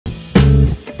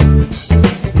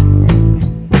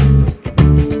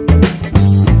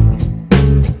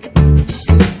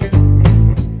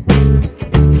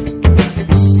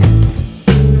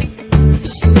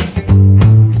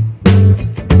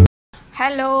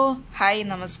Hi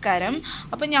നമസ്കാരം.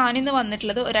 അപ്പോൾ ഞാനിന്ന്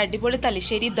വന്നിട്ടുള്ളത് ഒരു അടിപൊളി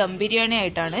തലശ്ശേരി ദം ബിരിയാണി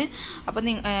ആയിട്ടാണ്. അപ്പോൾ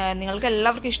നിങ്ങൾക്ക്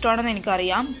എല്ലാവർക്കും ഇഷ്ടമാണെന്ന്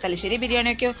എനിക്കറിയാം. തലശ്ശേരി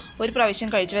ബിരിയാണിയൊക്കെ ഒരു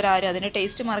പ്രാവശ്യം കഴിച്ചവരാരും അതിൻ്റെ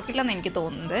ടേസ്റ്റ് മറക്കില്ലെന്ന് എനിക്ക്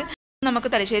തോന്നുന്നത്. നമുക്ക്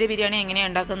തലശ്ശേരി ബിരിയാണി എങ്ങനെയാണ്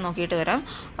ഉണ്ടാക്കുന്നത് നോക്കിയിട്ട് വരാം.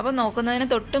 അപ്പോൾ നോക്കുന്നതിന്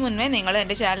തൊട്ട് മുന്നേ നിങ്ങൾ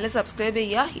എൻ്റെ ചാനൽ സബ്സ്ക്രൈബ്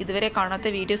ചെയ്യുക. ഇതുവരെ കാണാത്ത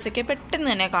വീഡിയോസൊക്കെ പെട്ടെന്ന്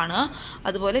തന്നെ കാണുക.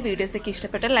 അതുപോലെ വീഡിയോസൊക്കെ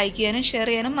ഇഷ്ടപ്പെട്ടാൽ ലൈക്ക് ചെയ്യാനും ഷെയർ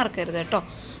ചെയ്യാനും മറക്കരുത് കേട്ടോ.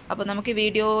 അപ്പോൾ നമുക്ക്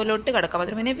വീഡിയോയിലോട്ട് കിടക്കാം.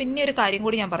 അതിന് പിന്നെ ഒരു കാര്യം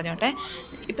കൂടി ഞാൻ പറഞ്ഞോട്ടെ.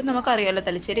 ഇപ്പം നമുക്കറിയാമല്ലോ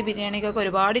തലശ്ശേരി ബിരിയാണിക്കൊക്കെ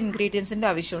ഒരുപാട് ഇൻഗ്രീഡിയൻസിൻ്റെ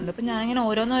ആവശ്യമുണ്ട്. അപ്പം ഞാനിങ്ങനെ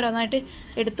ഓരോന്നോരോന്നായിട്ട്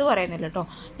എടുത്തു പറയുന്നില്ല കേട്ടോ.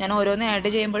 ഞാൻ ഓരോന്ന് ആഡ്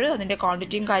ചെയ്യുമ്പോൾ അതിൻ്റെ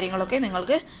ക്വാണ്ടിറ്റിയും കാര്യങ്ങളൊക്കെ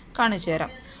നിങ്ങൾക്ക് കാണിച്ചു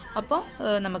തരാം. അപ്പോൾ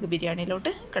നമുക്ക്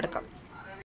ബിരിയാണിയിലോട്ട് കിടക്കാം.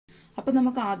 അപ്പോൾ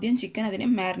നമുക്ക് ആദ്യം ചിക്കൻ അതിനെ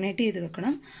മാരിനേറ്റ് ചെയ്ത്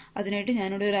വെക്കണം. അതിനായിട്ട്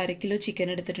ഞാനിവിടെ ഒരു 1/2 കിലോ ചിക്കൻ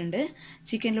എടുത്തിട്ടുണ്ട്.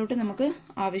 ചിക്കനിലോട്ട് നമുക്ക്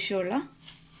ആവശ്യമുള്ള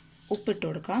ഉപ്പിട്ട്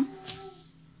കൊടുക്കാം.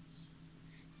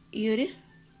 ഈ ഒരു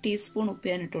ടീസ്പൂൺ ഉപ്പ്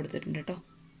ഞാൻ ഇട്ട് കൊടുത്തിട്ടുണ്ട് കേട്ടോ.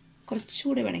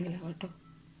 കുറച്ചുകൂടി വേണമെങ്കിലാവും കേട്ടോ.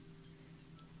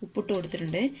 ഉപ്പിട്ട്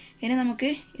കൊടുത്തിട്ടുണ്ട്. ഇനി നമുക്ക്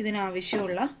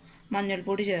ഇതിനാവശ്യമുള്ള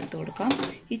മഞ്ഞൾപ്പൊടി ചേർത്ത് കൊടുക്കാം.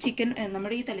 ഈ ചിക്കൻ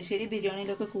നമ്മുടെ ഈ തലശ്ശേരി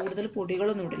ബിരിയാണിയിലൊക്കെ കൂടുതൽ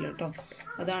പൊടികളൊന്നും ഇടില്ല കേട്ടോ.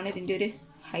 അതാണ് ഇതിൻ്റെ ഒരു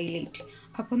ഹൈലൈറ്റ്.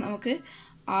 അപ്പോൾ നമുക്ക്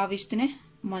ആവശ്യത്തിന്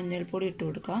മഞ്ഞൾപ്പൊടി ഇട്ട്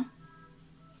കൊടുക്കാം.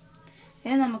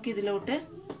 ഇനി നമുക്കിതിലോട്ട്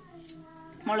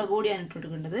മുളക് പൊടിയാണ് ഇട്ട്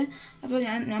കൊടുക്കേണ്ടത്. അപ്പോൾ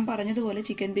ഞാൻ പറഞ്ഞതുപോലെ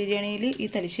ചിക്കൻ ബിരിയാണിയിൽ ഈ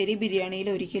തലശ്ശേരി ബിരിയാണിയിൽ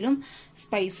ഒരിക്കലും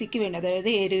സ്പൈസിക്ക് വേണ്ടി, അതായത്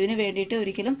എരിവിന് വേണ്ടിയിട്ട്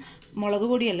ഒരിക്കലും മുളക്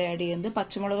പൊടിയല്ല ആഡ് ചെയ്യുന്നത്,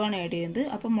 പച്ചമുളകാണ് ആഡ് ചെയ്യുന്നത്.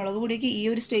 അപ്പം മുളക് പൊടിക്ക് ഈ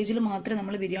ഒരു സ്റ്റേജിൽ മാത്രമേ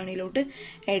നമ്മൾ ബിരിയാണിയിലോട്ട്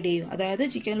ആഡ് ചെയ്യൂ, അതായത്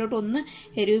ചിക്കനിലോട്ട് ഒന്ന്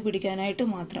എരിവ് പിടിക്കാനായിട്ട്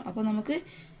മാത്രം. അപ്പോൾ നമുക്ക്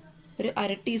ഒരു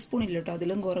 1/2 ടീസ്പൂൺ ഇല്ല കേട്ടോ,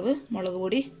 അതിലും കുറവ് മുളക്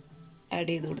പൊടി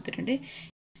ആഡ് ചെയ്ത് കൊടുത്തിട്ടുണ്ട്.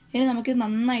 ഇനി നമുക്ക്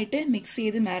നന്നായിട്ട് മിക്സ്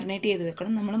ചെയ്ത് മാരിനേറ്റ് ചെയ്ത്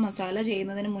വെക്കണം. നമ്മൾ മസാല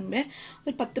ചെയ്യുന്നതിന് മുൻപേ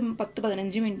ഒരു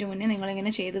 10-15 മിനിറ്റ് മുന്നേ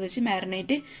നിങ്ങളിങ്ങനെ ചെയ്ത് വെച്ച്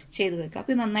മാരിനേറ്റ് ചെയ്ത് വെക്കുക.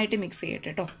 അപ്പോൾ നന്നായിട്ട് മിക്സ് ചെയ്യട്ടെ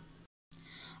കേട്ടോ.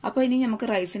 അപ്പോൾ ഇനി നമുക്ക്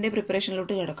റൈസിൻ്റെ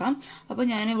പ്രിപ്പറേഷനിലോട്ട് കിടക്കാം. അപ്പോൾ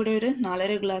ഞാനിവിടെ ഒരു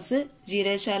 4.5 ഗ്ലാസ്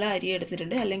ജീരകശാല അരി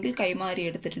എടുത്തിട്ടുണ്ട്, അല്ലെങ്കിൽ കൈമ അരി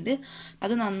എടുത്തിട്ടുണ്ട്.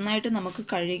 അത് നന്നായിട്ട് നമുക്ക്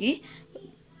കഴുകി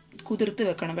കുതിർത്ത്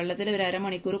വെക്കണം. വെള്ളത്തിൽ ഒരു 1/2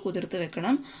 മണിക്കൂർ കുതിർത്ത്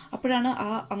വെക്കണം. അപ്പോഴാണ്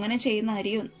അങ്ങനെ ചെയ്യുന്ന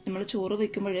അരി നമ്മൾ ചോറ്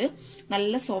വെക്കുമ്പോൾ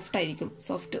നല്ല സോഫ്റ്റ്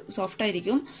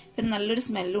ആയിരിക്കും. പിന്നെ നല്ലൊരു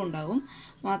സ്മെല്ലും ഉണ്ടാകും.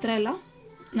 മാത്രമല്ല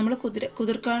നമ്മൾ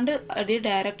കുതിർക്കാണ്ട് അരി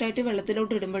ഡയറക്റ്റായിട്ട്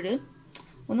വെള്ളത്തിലോട്ട് ഇടുമ്പോൾ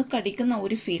ഒന്ന് കടിക്കുന്ന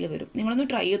ഒരു ഫീൽ വരും. നിങ്ങളൊന്ന്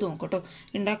ട്രൈ ചെയ്ത് നോക്കട്ടോ.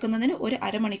 ഉണ്ടാക്കുന്നതിന് ഒരു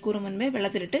 1/2 മണിക്കൂർ മുൻപേ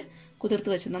വെള്ളത്തിലിട്ട്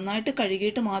കുതിർത്ത് വെച്ച് നന്നായിട്ട്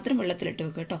കഴുകിയിട്ട് മാത്രം വെള്ളത്തിലിട്ട്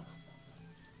വെക്കുക കേട്ടോ.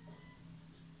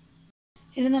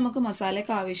 ഇനി നമുക്ക്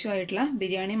മസാലയ്ക്ക് ആവശ്യമായിട്ടുള്ള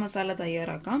ബിരിയാണി മസാല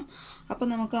തയ്യാറാക്കാം. അപ്പോൾ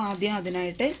നമുക്ക് ആദ്യം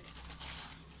അതിനായിട്ട്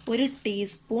ഒരു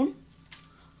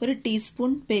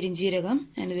ടീസ്പൂൺ പെരിഞ്ജീരകം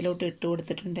ഞാനിതിലോട്ട് ഇട്ട്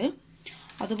കൊടുത്തിട്ടുണ്ട്.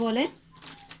 അതുപോലെ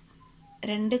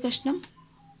 2 കഷ്ണം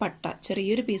പട്ട,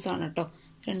 ചെറിയൊരു പീസാണ് കേട്ടോ,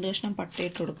 2 കഷ്ണം പട്ട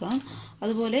ഇട്ട് കൊടുക്കാം.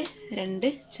 അതുപോലെ 2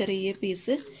 ചെറിയ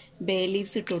പീസ് ബേ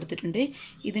ലീവ്സ് ഇട്ട് കൊടുത്തിട്ടുണ്ട്.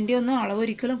 ഇതിൻ്റെ ഒന്നും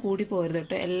അളവൊരിക്കലും കൂടി പോകരുത്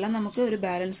കേട്ടോ. എല്ലാം നമുക്ക് ഒരു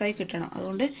ബാലൻസായി കിട്ടണം.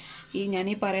 അതുകൊണ്ട് ഞാൻ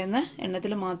ഈ പറയുന്ന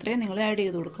എണ്ണത്തിൽ മാത്രമേ നിങ്ങൾ ആഡ്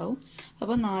ചെയ്ത് കൊടുക്കാവൂ.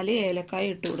 അപ്പോൾ 4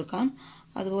 ഏലക്കായ ഇട്ട് കൊടുക്കാം.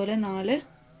 അതുപോലെ 4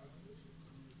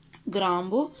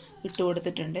 ഗ്രാമ്പു ഇട്ട്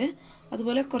കൊടുത്തിട്ടുണ്ട്.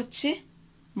 അതുപോലെ കുറച്ച്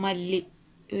മല്ലി,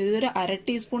 ഇതൊരു 1/2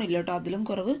 ടീസ്പൂൺ ഇല്ല കേട്ടോ, അതിലും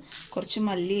കുറവ് കുറച്ച്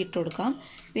മല്ലി ഇട്ട് കൊടുക്കാം.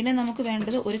 പിന്നെ നമുക്ക്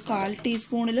വേണ്ടത് ഒരു 1/4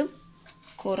 ടീസ്പൂണിലും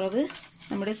കുറവ്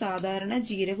നമ്മുടെ സാധാരണ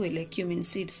ജീരകം ഇല്ലേ, ക്യുമിൻ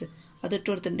സീഡ്സ്, അതിട്ട്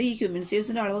കൊടുത്തിട്ടുണ്ട്. ഈ ക്യുമിൻ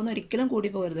സീഡ്സിൻ്റെ അളവൊന്നും ഒരിക്കലും കൂടി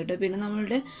പോകരുത് കേട്ടോ. പിന്നെ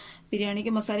നമ്മളുടെ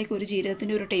ബിരിയാണിക്ക് മസാലയ്ക്ക് ഒരു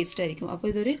ജീരകത്തിൻ്റെ ഒരു ടേസ്റ്റ് ആയിരിക്കും. അപ്പോൾ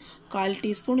ഇതൊരു 1/4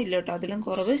 ടീസ്പൂൺ ഇല്ല കേട്ടോ, അതിലും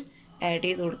കുറവ് ആഡ്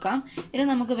ചെയ്ത് കൊടുക്കാം. ഇനി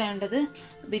നമുക്ക് വേണ്ടത്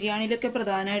ബിരിയാണിയിലൊക്കെ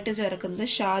പ്രധാനമായിട്ട് ചേർക്കുന്നത്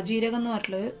ഷാജീരകം എന്ന്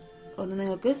പറഞ്ഞിട്ടുള്ളത് ഒന്ന്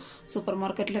നിങ്ങൾക്ക് സൂപ്പർ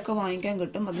മാർക്കറ്റിലൊക്കെ വാങ്ങിക്കാൻ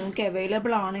കിട്ടും. അത് നിങ്ങൾക്ക്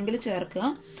അവൈലബിൾ ആണെങ്കിൽ ചേർക്കുക.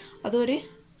 അതൊരു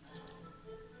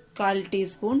 1/4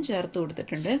 ടീസ്പൂൺ ചേർത്ത്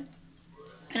കൊടുത്തിട്ടുണ്ട്.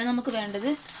 ഇനി നമുക്ക്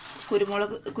വേണ്ടത്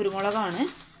കുരുമുളകാണ്.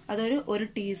 അതൊരു 1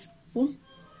 ടീസ്പൂൺ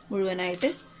മുഴുവനായിട്ട്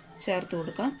ചേർത്ത്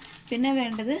കൊടുക്കാം. പിന്നെ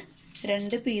വേണ്ടത്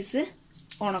 2 പീസ്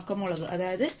ഉണക്കമുളക്,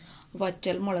 അതായത്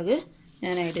വറ്റൽ മുളക്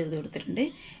ഞാൻ ആഡ് ചെയ്ത് കൊടുത്തിട്ടുണ്ട്.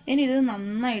 ഇനി ഇത്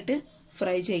നന്നായിട്ട്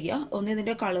ഫ്രൈ ചെയ്യുക. ഒന്ന്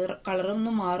ഇതിൻ്റെ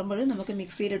കളറൊന്ന് മാറുമ്പോൾ നമുക്ക്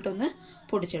മിക്സിയിലിട്ടൊന്ന്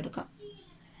പൊടിച്ചെടുക്കാം.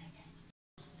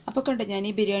 അപ്പോൾ കണ്ടോ, ഞാൻ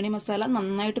ഈ ബിരിയാണി മസാല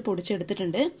നന്നായിട്ട്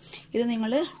പൊടിച്ചെടുത്തിട്ടുണ്ട്. ഇത്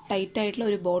നിങ്ങൾ ടൈറ്റായിട്ടുള്ള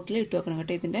ഒരു ബോട്ടിൽ ഇട്ട് വെക്കണം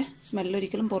കേട്ടോ. ഇതിൻ്റെ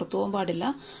സ്മെല്ലൊരിക്കലും പുറത്തു പോകാൻ പാടില്ല.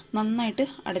 നന്നായിട്ട്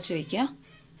അടച്ചു വയ്ക്കുക.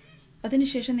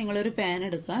 അതിനുശേഷം നിങ്ങളൊരു പാൻ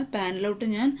എടുക്കുക. പാനിലോട്ട്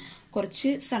ഞാൻ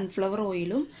കുറച്ച് സൺഫ്ലവർ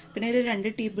ഓയിലും പിന്നെ ഒരു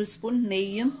 2 ടേബിൾ സ്പൂൺ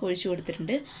നെയ്യും ഒഴിച്ചു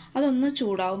കൊടുത്തിട്ടുണ്ട്. അതൊന്ന്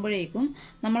ചൂടാവുമ്പോഴേക്കും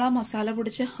നമ്മൾ ആ മസാല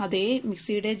പൊടിച്ച അതേ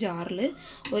മിക്സിയുടെ ജാറിൽ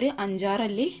ഒരു 5-6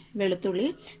 അല്ലി വെളുത്തുള്ളി,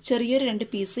 ചെറിയൊരു 2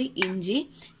 പീസ് ഇഞ്ചി,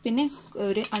 പിന്നെ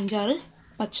ഒരു 5-6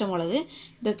 പച്ചമുളക്,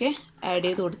 ഇതൊക്കെ ആഡ്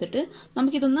ചെയ്ത് കൊടുത്തിട്ട്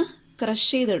നമുക്കിതൊന്ന് ക്രഷ്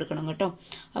ചെയ്തെടുക്കണം കേട്ടോ.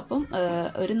 അപ്പം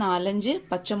ഒരു 4-5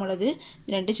 പച്ചമുളക്,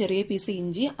 2 ചെറിയ പീസ്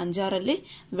ഇഞ്ചി, 5-6 അല്ലി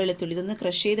വെളുത്തുള്ളി, ഇതൊന്ന്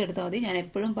ക്രഷ് ചെയ്തെടുത്താൽ മതി. ഞാൻ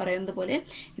എപ്പോഴും പറയുന്നത് പോലെ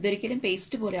ഇതൊരിക്കലും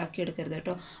പേസ്റ്റ് പോലെ ആക്കി എടുക്കരുത്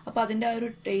കേട്ടോ. അപ്പോൾ അതിൻ്റെ ആ ഒരു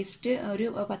ടേസ്റ്റ്, ഒരു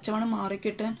പച്ചമണം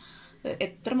മാറിക്കിട്ടാൻ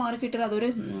എത്ര മാറിക്കിട്ടാൽ അതൊരു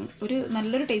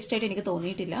നല്ലൊരു ടേസ്റ്റായിട്ട് എനിക്ക്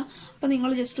തോന്നിയിട്ടില്ല. അപ്പോൾ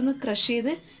നിങ്ങൾ ജസ്റ്റ് ഒന്ന് ക്രഷ്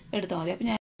ചെയ്ത് എടുത്താൽ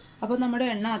മതി. അപ്പോൾ അപ്പോൾ നമ്മുടെ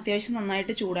എണ്ണ അത്യാവശ്യം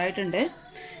നന്നായിട്ട് ചൂടായിട്ടുണ്ട്.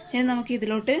 ഇനി നമുക്ക്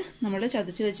ഇതിലോട്ട് നമ്മൾ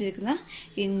ചതച്ച് വെച്ചിരിക്കുന്ന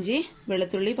ഇഞ്ചി,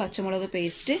 വെളുത്തുള്ളി, പച്ചമുളക്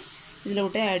പേസ്റ്റ്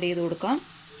ഇതിലോട്ട് ആഡ് ചെയ്ത് കൊടുക്കാം.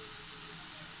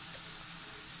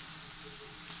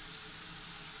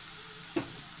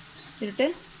 എന്നിട്ട്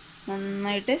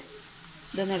നന്നായിട്ട്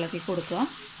ഇതൊന്ന് ഇളക്കി കൊടുക്കുക.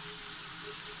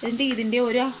 ഇതിൻ്റെ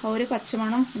ഒരു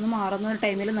പച്ചമണം ഒന്ന് മാറുന്ന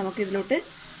ടൈമിൽ നമുക്ക് ഇതിലോട്ട്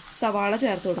സവാള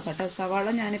ചേർത്ത് കൊടുക്കാം കേട്ടോ. സവാള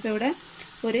ഞാനിപ്പോൾ ഇവിടെ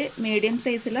ഒരു മീഡിയം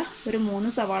സൈസിൽ ഒരു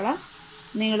 3 സവാള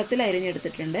നീളത്തിൽ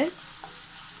അരിഞ്ഞെടുത്തിട്ടുണ്ട്.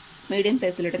 മീഡിയം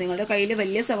സൈസിലിട്ട് നിങ്ങളുടെ കയ്യിൽ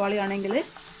വലിയ സവാളയാണെങ്കിൽ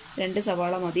 2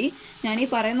 സവാള മതി. ഞാൻ ഈ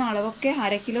പറയുന്ന അളവൊക്കെ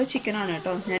 1/2 കിലോ ചിക്കനാണ്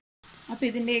കേട്ടോ. അപ്പോൾ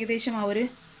ഇതിൻ്റെ ഏകദേശം ആ ഒരു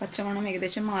പച്ചമണം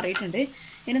ഏകദേശം മാറിയിട്ടുണ്ട്.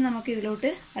 ഇനി നമുക്ക്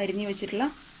ഇതിലോട്ട് അരിഞ്ഞു വെച്ചിട്ടുള്ള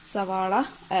സവാള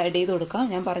ആഡ് ചെയ്ത് കൊടുക്കാം.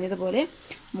 ഞാൻ പറഞ്ഞതുപോലെ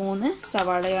 3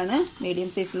 സവാളയാണ്, മീഡിയം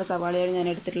സൈസിലുള്ള സവാളയാണ് ഞാൻ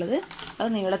എടുത്തിട്ടുള്ളത്. അത്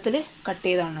നീളത്തിൽ കട്ട്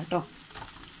ചെയ്താണ് കേട്ടോ.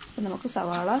 അപ്പോൾ നമുക്ക്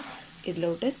സവാള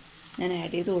ഇതിലോട്ട് ഞാൻ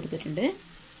ആഡ് ചെയ്ത് കൊടുത്തിട്ടുണ്ട്.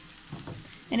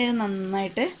 ഇനി ഇത്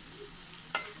നന്നായിട്ട്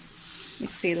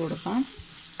മിക്സ് ചെയ്ത് കൊടുക്കാം.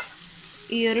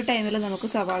 ഈ ഒരു ടൈമിൽ നമുക്ക്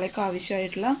സവാളയ്ക്ക്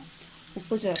ആവശ്യമായിട്ടുള്ള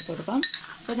ഉപ്പ് ചേർത്ത് കൊടുക്കാം.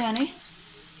 അപ്പോൾ ഞാൻ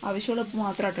ആവശ്യമുള്ള ഉപ്പ്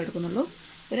മാത്രമായിട്ട് എടുക്കുന്നുള്ളൂ.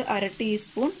 ഒരു 1/2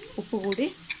 ടീസ്പൂൺ ഉപ്പ് കൂടി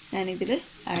ഞാനിതിൽ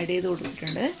ആഡ് ചെയ്ത്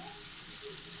കൊടുത്തിട്ടുണ്ട്.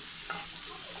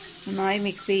 നന്നായി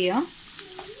മിക്സ് ചെയ്യാം.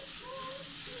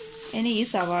 ഇനി ഈ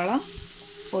സവാള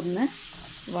ഒന്ന്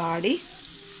വാടി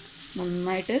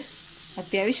നന്നായിട്ട്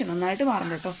അത്യാവശ്യം നന്നായിട്ട്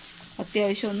മാറണം കേട്ടോ.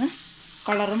 അത്യാവശ്യം ഒന്ന്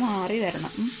കളറ് മാറി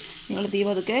വരണം. നിങ്ങൾ തീ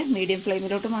പതുക്കെ മീഡിയം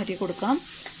ഫ്ലെയിമിലോട്ട് മാറ്റി കൊടുക്കാം.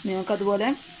 നിങ്ങൾക്കതുപോലെ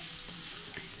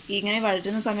ഇങ്ങനെ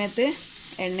വഴറ്റുന്ന സമയത്ത്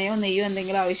എണ്ണയോ നെയ്യോ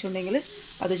എന്തെങ്കിലും ആവശ്യമുണ്ടെങ്കിൽ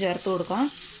അത് ചേർത്ത് കൊടുക്കാം.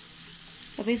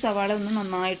 അപ്പോൾ ഈ സവാള ഒന്ന്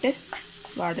നന്നായിട്ട്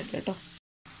വാടട്ടെ കേട്ടോ.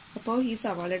 അപ്പോൾ ഈ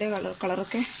സവാളയുടെ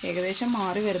കളറൊക്കെ ഏകദേശം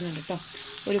മാറി വരുന്നുണ്ട് കേട്ടോ.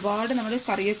 ഒരുപാട് നമ്മൾ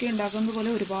കറിയൊക്കെ ഉണ്ടാക്കുന്നത്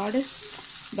പോലെ ഒരുപാട്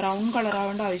ബ്രൗൺ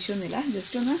കളറാവേണ്ട ആവശ്യമൊന്നുമില്ല.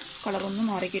 ജസ്റ്റ് ഒന്ന് കളറൊന്ന്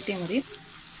മാറി കിട്ടിയാൽ മതി.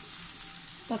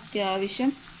 അത്യാവശ്യം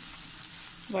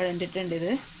വഴണ്ടിട്ടുണ്ട്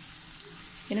ഇത്.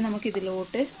 ഇനി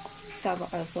നമുക്കിതിലോട്ട്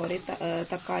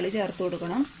തക്കാളി ചേർത്ത്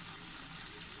കൊടുക്കണം.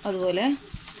 അതുപോലെ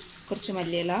കുറച്ച്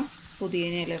മല്ലിയില,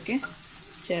 പുതിനയിലൊക്കെ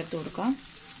ചേർത്ത് കൊടുക്കാം.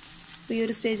 അപ്പോൾ ഈ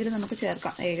ഒരു സ്റ്റേജിൽ നമുക്ക്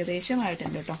ചേർക്കാം. ഏകദേശം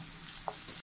ആയിട്ടുണ്ട് കേട്ടോ.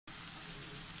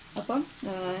 അപ്പം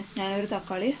ഞാനൊരു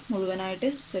തക്കാളി മുഴുവനായിട്ട്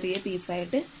ചെറിയ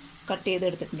പീസായിട്ട് കട്ട്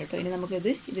ചെയ്തെടുത്തിട്ടുണ്ട് കേട്ടോ. ഇനി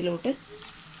നമുക്കിത് ഇതിലോട്ട്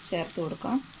ചേർത്ത്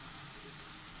കൊടുക്കാം.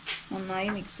 നന്നായി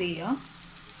മിക്സ് ചെയ്യുക.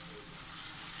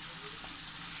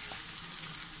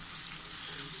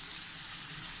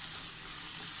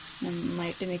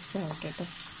 നന്നായിട്ട് മിക്സ് ആവട്ടെ കേട്ടോ.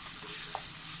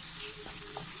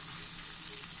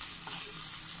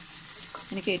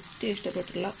 എനിക്ക് ഏറ്റവും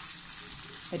ഇഷ്ടപ്പെട്ടുള്ള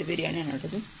ഒരു ബിരിയാണിയാണ്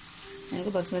കേട്ടത്.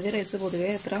 എനിക്ക് ബസ്മതി റൈസ്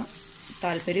പൊതുവേ അത്ര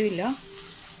താല്പര്യമില്ല.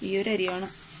 ഈ ഒരു അരിയാണ്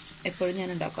എപ്പോഴും ഞാൻ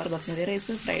ഉണ്ടാക്കാറ്. ബസ്മതി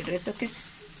റൈസ്, ഫ്രൈഡ് റൈസൊക്കെ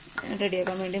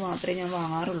റെഡിയാക്കാൻ വേണ്ടി മാത്രമേ ഞാൻ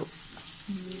വാങ്ങാറുള്ളൂ.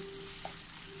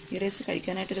 ഈ റൈസ്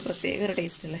കഴിക്കാനായിട്ടൊരു പ്രത്യേക ഒരു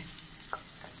ടേസ്റ്റ് അല്ലേ.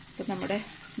 അപ്പം നമ്മുടെ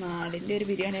നാടിൻ്റെ ഒരു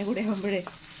ബിരിയാണിയെ കൂടെ ആകുമ്പോഴേ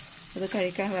അത്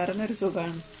കഴിക്കാൻ വേറെ ഒരു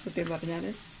സുഖമാണ് സത്യം പറഞ്ഞാൽ.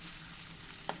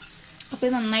 അപ്പോൾ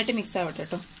ഇത് നന്നായിട്ട് മിക്സ് ആവട്ടെ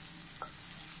കേട്ടോ.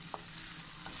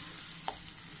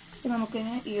 അപ്പോൾ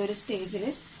നമുക്കിന് ഈ ഒരു സ്റ്റേജിൽ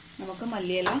നമുക്ക്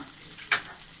മല്ലിയില,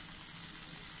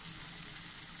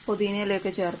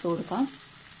 പുതിനയിലൊക്കെ ചേർത്ത് കൊടുക്കാം.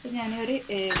 അപ്പോൾ ഞാനൊരു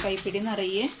കൈപ്പിടി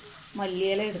നിറയെ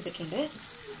മല്ലിയില എടുത്തിട്ടുണ്ട്.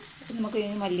 അപ്പോൾ നമുക്ക്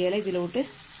ഈ മല്ലിയില ഇതിലോട്ട്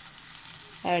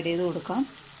ആഡ് ചെയ്ത് കൊടുക്കാം.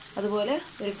 അതുപോലെ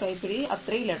ഒരു കൈപ്പിടി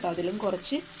അത്രയില്ല കേട്ടോ, അതിലും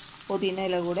കുറച്ച്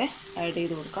പുതിനയില കൂടെ ആഡ്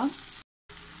ചെയ്ത് കൊടുക്കാം.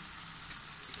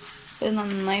 ഇത്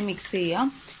നന്നായി മിക്സ് ചെയ്യാം.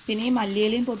 പിന്നെ ഈ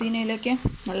മല്ലിയിലയും പുതിനയിലൊക്കെ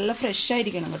നല്ല ഫ്രഷ്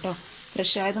ആയിരിക്കണം കേട്ടോ.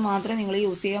 ഫ്രഷ് ആയത് മാത്രമേ നിങ്ങൾ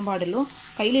യൂസ് ചെയ്യാൻ പാടുള്ളൂ.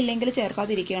 കയ്യിലില്ലെങ്കിൽ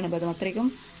ചേർക്കാതിരിക്കുകയാണ് ഭേദം. അത്രയ്ക്കും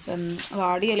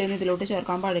വാടിയ ഇലയൊന്നും ഇതിലോട്ട്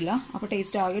ചേർക്കാൻ പാടില്ല. അപ്പോൾ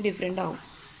ടേസ്റ്റ് ആകെ ഡിഫറെൻ്റ് ആവും.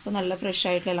 അപ്പോൾ നല്ല ഫ്രഷ്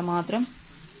ആയിട്ടുള്ള ഇല മാത്രം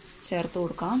ചേർത്ത്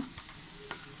കൊടുക്കാം.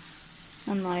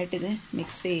 നന്നായിട്ടിത്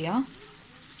മിക്സ് ചെയ്യാം.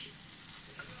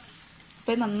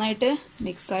 അപ്പോൾ നന്നായിട്ട്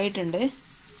മിക്സായിട്ടുണ്ട്.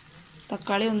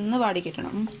 തക്കാളി ഒന്ന് വാടി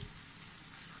കിട്ടണം.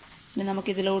 ഇനി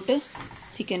നമുക്കിതിലോട്ട്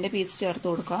ചിക്കൻ്റെ പീസ് ചേർത്ത്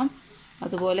കൊടുക്കാം.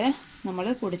 അതുപോലെ നമ്മൾ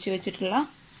പൊടിച്ച് വെച്ചിട്ടുള്ള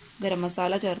ഗരം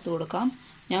മസാല ചേർത്ത് കൊടുക്കാം.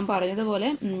 ഞാൻ പറഞ്ഞതുപോലെ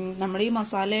നമ്മുടെ ഈ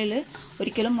മസാലയിൽ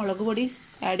ഒരിക്കലും മുളക് പൊടി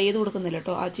ആഡ് ചെയ്ത് കൊടുക്കുന്നില്ല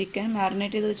കേട്ടോ. ആ ചിക്കൻ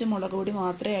മാരിനേറ്റ് ചെയ്ത് വെച്ച് മുളക് പൊടി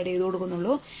മാത്രമേ ആഡ് ചെയ്ത്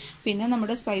കൊടുക്കുന്നുള്ളൂ. പിന്നെ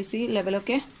നമ്മുടെ സ്പൈസി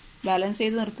ലെവലൊക്കെ ബാലൻസ്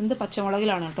ചെയ്ത് നിർത്തുന്നത്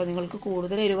പച്ചമുളകിലാണ് കേട്ടോ. നിങ്ങൾക്ക്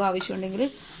കൂടുതൽ എരിവ് ആവശ്യമുണ്ടെങ്കിൽ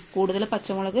കൂടുതൽ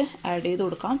പച്ചമുളക് ആഡ് ചെയ്ത്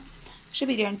കൊടുക്കാം. പക്ഷേ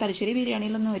തലശ്ശേരി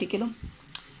ബിരിയാണിയിലൊന്നും ഒരിക്കലും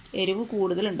എരിവ്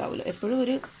കൂടുതലുണ്ടാവില്ല. എപ്പോഴും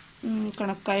ഒരു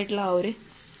കണക്കായിട്ടുള്ള ആ ഒരു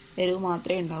എരിവ്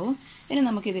മാത്രമേ ഉണ്ടാവൂ. ഇനി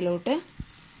നമുക്കിതിലോട്ട്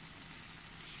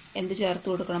എന്ത് ചേർത്ത്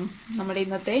കൊടുക്കണം? നമ്മുടെ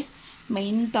ഇന്നത്തെ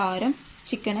മെയിൻ താരം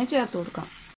ചിക്കനെ ചേർത്ത് കൊടുക്കാം.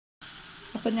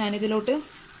 അപ്പം ഞാനിതിലോട്ട്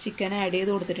ചിക്കൻ ആഡ്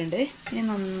ചെയ്ത് കൊടുത്തിട്ടുണ്ട്. ഇനി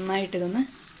നന്നായിട്ടിതൊന്ന്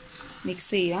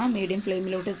മിക്സ് ചെയ്യുക. മീഡിയം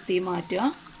ഫ്ലെയിമിലോട്ട് തീ മാറ്റുക.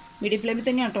 മീഡിയം ഫ്ലെയിമിൽ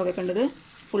തന്നെയാണ് കേട്ടോ വെക്കേണ്ടത്.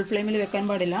 ഫുൾ ഫ്ലെയിമിൽ വെക്കാൻ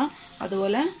പാടില്ല.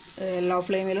 അതുപോലെ ലോ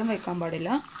ഫ്ലെയിമിലും വെക്കാൻ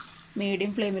പാടില്ല.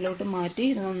 മീഡിയം ഫ്ലെയിമിലോട്ട് മാറ്റി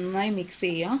ഇത് നന്നായി മിക്സ്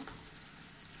ചെയ്യുക.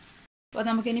 അപ്പോൾ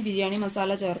നമുക്കിനി ബിരിയാണി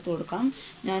മസാല ചേർത്ത് കൊടുക്കാം.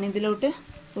 ഞാനിതിലോട്ട്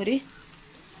ഒരു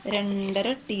 2.5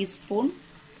 ടീസ്പൂൺ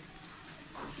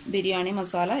ബിരിയാണി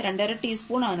മസാല, 2.5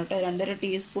 ടീസ്പൂൺ ആണ് കേട്ടോ, 2.5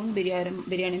 ടീസ്പൂൺ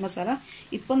ബിരിയാണി മസാല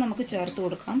ഇപ്പം നമുക്ക് ചേർത്ത്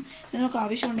കൊടുക്കാം. നമുക്ക്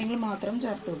ആവശ്യമുണ്ടെങ്കിൽ മാത്രം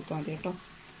ചേർത്ത് കൊടുത്താൽ മതി കേട്ടോ.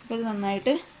 അപ്പോൾ ഇത്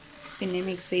നന്നായിട്ട് പിന്നെ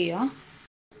മിക്സ് ചെയ്യുക.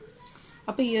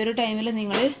 അപ്പോൾ ഈ ഒരു ടൈമിൽ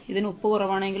നിങ്ങൾ ഇതിന് ഉപ്പ്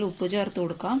കുറവാണെങ്കിൽ ഉപ്പ് ചേർത്ത്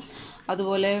കൊടുക്കാം.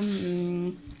 അതുപോലെ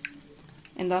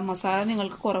മസാല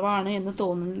നിങ്ങൾക്ക് കുറവാണ് എന്ന്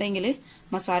തോന്നുന്നുണ്ടെങ്കിൽ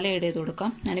മസാല ആഡ് ചെയ്ത് കൊടുക്കാം.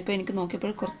 ഞാനിപ്പോൾ എനിക്ക്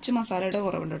നോക്കിയപ്പോൾ കുറച്ച് മസാലയുടെ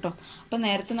കുറവുണ്ട് കേട്ടോ. അപ്പോൾ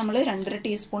നേരത്തെ നമ്മൾ 2.5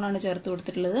 ടീസ്പൂണാണ് ചേർത്ത്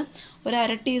കൊടുത്തിട്ടുള്ളത്. ഒരു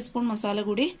 1/2 ടീസ്പൂൺ മസാല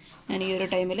കൂടി ഞാൻ ഈ ഒരു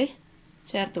ടൈമിൽ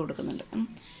ചേർത്ത് കൊടുക്കുന്നുണ്ട്.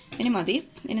 ഇനി മതി.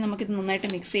 ഇനി നമുക്കിത് നന്നായിട്ട്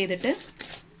മിക്സ് ചെയ്തിട്ട്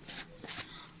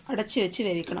അടച്ച് വെച്ച്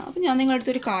വേവിക്കണം. അപ്പോൾ ഞാൻ നിങ്ങളുടെ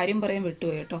അടുത്തൊരു കാര്യം പറയാൻ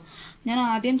വിട്ടുപോയി കേട്ടോ. ഞാൻ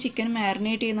ആദ്യം ചിക്കൻ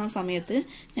മാരിനേറ്റ് ചെയ്യുന്ന സമയത്ത്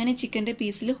ഞാൻ ഈ ചിക്കൻ്റെ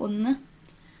പീസിൽ ഒന്ന്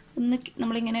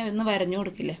നമ്മളിങ്ങനെ ഒന്ന് വരഞ്ഞു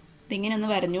കൊടുക്കില്ലേ, ഇതിങ്ങനെ ഒന്ന്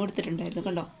വരഞ്ഞു കൊടുത്തിട്ടുണ്ടായിരുന്നു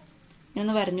കണ്ടോ, ഇങ്ങനെ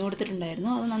ഒന്ന് വരഞ്ഞു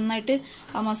കൊടുത്തിട്ടുണ്ടായിരുന്നു. അത് നന്നായിട്ട്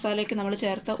ആ മസാലയ്ക്ക് നമ്മൾ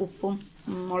ചേർത്ത ഉപ്പും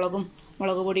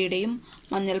മുളക് പൊടിയുടെയും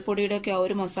മഞ്ഞൾപ്പൊടിയുടെ ഒക്കെ ആ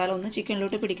ഒരു മസാല ഒന്ന്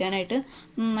ചിക്കനിലോട്ട് പിടിക്കാനായിട്ട്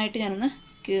നന്നായിട്ട് ഞാനൊന്ന്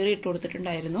കീറിയിട്ട്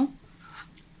കൊടുത്തിട്ടുണ്ടായിരുന്നു.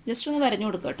 ജസ്റ്റ് ഒന്ന് വരഞ്ഞു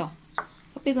കൊടുക്കുക കേട്ടോ.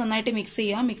 അപ്പോൾ ഇത് നന്നായിട്ട് മിക്സ്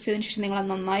ചെയ്യുക. മിക്സ് ചെയ്തതിന് ശേഷം നിങ്ങൾ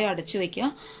നന്നായി അടച്ച് വയ്ക്കുക.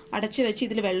 അടച്ച് വെച്ച്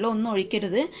ഇതിൽ വെള്ളമൊന്നും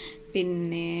ഒഴിക്കരുത്.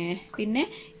 പിന്നെ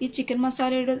ഈ ചിക്കൻ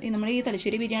മസാലയുടെ നമ്മൾ ഈ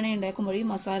തലശ്ശേരി ബിരിയാണി ഉണ്ടാക്കുമ്പോൾ ഈ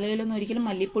മസാലയിലൊന്നും ഒരിക്കലും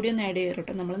മല്ലിപ്പൊടിയൊന്നും ആഡ് ചെയ്യരുത്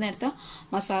കേട്ടോ. നമ്മൾ നേരത്തെ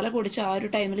മസാല പൊടിച്ച് ആ ഒരു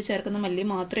ടൈമിൽ ചേർക്കുന്ന മല്ലി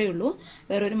മാത്രമേ ഉള്ളൂ,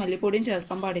 വേറൊരു മല്ലിപ്പൊടിയും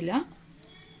ചേർക്കാൻ പാടില്ല.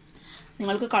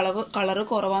 നിങ്ങൾക്ക് കളറ്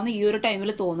കുറവാന്ന് ഈ ഒരു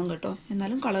ടൈമിൽ തോന്നും കേട്ടോ.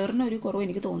 എന്നാലും കളറിന് ഒരു കുറവ്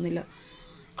എനിക്ക് തോന്നുന്നില്ല.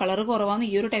 കളറ് കുറവാന്ന്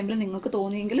ഈ ഒരു ടൈമിൽ നിങ്ങൾക്ക്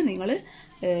തോന്നിയെങ്കിൽ നിങ്ങൾ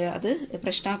അത്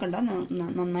പ്രശ്നമാക്കണ്ട.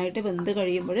 നന്നായിട്ട് വെന്ത്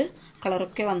കഴിയുമ്പോൾ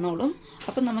കളറൊക്കെ വന്നോളും.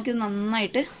 അപ്പം നമുക്കിത്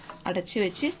നന്നായിട്ട് അടച്ച്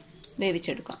വെച്ച്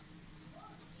വേവിച്ചെടുക്കാം.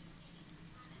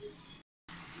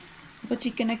 അപ്പോൾ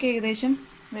ചിക്കനൊക്കെ ഏകദേശം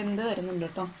വെന്ത് വരുന്നുണ്ട്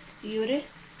കേട്ടോ. ഈ ഒരു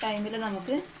ടൈമിൽ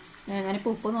നമുക്ക്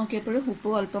ഞാനിപ്പോൾ ഉപ്പ് നോക്കിയപ്പോൾ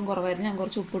ഉപ്പ് അല്പം കുറവായിരുന്നു, ഞാൻ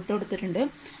കുറച്ച് ഉപ്പിട്ട് കൊടുത്തിട്ടുണ്ട്.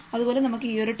 അതുപോലെ നമുക്ക്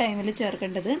ഈ ഒരു ടൈമിൽ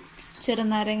ചേർക്കേണ്ടത്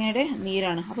ചെറുനാരങ്ങയുടെ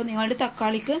നീരാണ്. അപ്പോൾ നിങ്ങളുടെ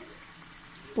തക്കാളിക്ക്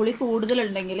പുളി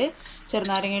കൂടുതലുണ്ടെങ്കിൽ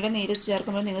ചെറുനാരങ്ങയുടെ നീര്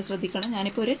ചേർക്കുമ്പോൾ നിങ്ങൾ ശ്രദ്ധിക്കണം.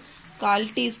 ഞാനിപ്പോൾ ഒരു 1/4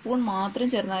 ടീസ്പൂൺ മാത്രം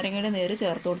ചെറുനാരങ്ങയുടെ നീര്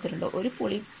ചേർത്ത് കൊടുത്തിട്ടുണ്ട്.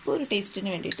 ഒരു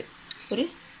ടേസ്റ്റിന്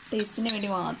വേണ്ടി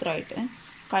മാത്രമായിട്ട്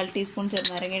 1/4 ടീസ്പൂൺ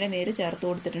ചെറുനാരങ്ങയുടെ നീര് ചേർത്ത്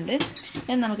കൊടുത്തിട്ടുണ്ട്.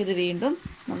 ഇനി നമുക്കിത് വീണ്ടും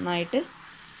നന്നായിട്ട്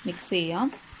മിക്സ് ചെയ്യാം.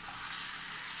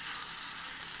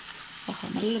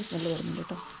 നല്ലൊരു സ്മെല്ല് വരുന്നുണ്ട്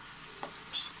കേട്ടോ.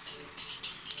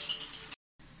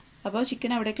 അപ്പോൾ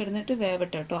ചിക്കൻ അവിടെ കിടന്നിട്ട്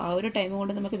വേവട്ടെ കേട്ടോ. ആ ഒരു ടൈം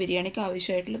കൊണ്ട് നമുക്ക് ബിരിയാണിക്ക്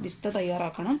ആവശ്യമായിട്ടുള്ള പിസ്ത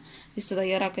തയ്യാറാക്കണം. പിസ്ത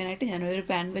തയ്യാറാക്കാനായിട്ട് ഞാനൊരു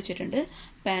പാൻ വെച്ചിട്ടുണ്ട്.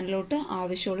 പാനിലോട്ട്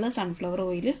ആവശ്യമുള്ള സൺഫ്ലവർ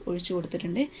ഓയിൽ ഒഴിച്ചു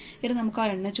കൊടുത്തിട്ടുണ്ട്. ഇനി നമുക്ക് ആ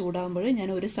എണ്ണ ചൂടാകുമ്പോൾ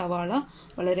ഞാൻ ഒരു സവാള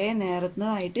വളരെ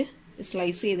നേർന്നതായിട്ട്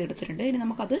സ്ലൈസ് ചെയ്തെടുത്തിട്ടുണ്ട്. ഇനി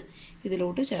നമുക്കത്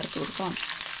ഇതിലോട്ട് ചേർത്ത് കൊടുക്കാം.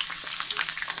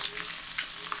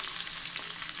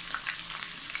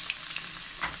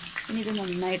 ഇനി ഇത്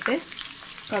നന്നായിട്ട്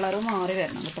കളറ് മാറി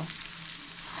വരണം കേട്ടോ.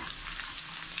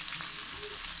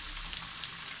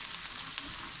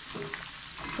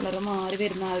 കളറ് മാറി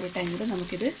വരുന്ന ആ ഒരു ടൈമിൽ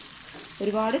നമുക്കിത്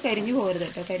ഒരുപാട് കരിഞ്ഞു പോകരുത്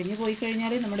കേട്ടോ. കരിഞ്ഞു പോയി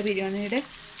കഴിഞ്ഞാൽ നമ്മുടെ ബിരിയാണിയുടെ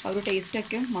ആ ഒരു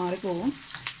ടേസ്റ്റൊക്കെ മാറിപ്പോകും.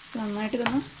 നന്നായിട്ട്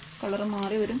ഇതൊന്ന് കളറ്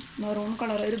മാറി വരും. മെറൂൺ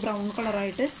കളർ, ഒരു ബ്രൗൺ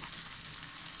കളറായിട്ട്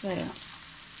വരണം.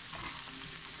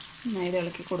 നന്നായിട്ട്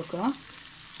ഇളക്കി കൊടുക്കുക.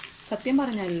 സത്യം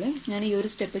പറഞ്ഞാൽ ഞാൻ ഈ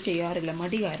ഒരു സ്റ്റെപ്പ് ചെയ്യാറില്ല,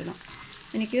 മടി കാരണം.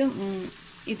 എനിക്ക്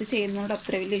ഇത് ചെയ്യുന്നതോട്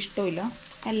അത്ര വലിയ ഇഷ്ടമില്ല.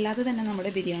 അല്ലാതെ തന്നെ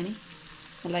നമ്മുടെ ബിരിയാണി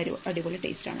നല്ല അടിപൊളി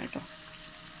ടേസ്റ്റാണ് കേട്ടോ.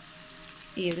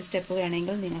 ഈ ഒരു സ്റ്റെപ്പ്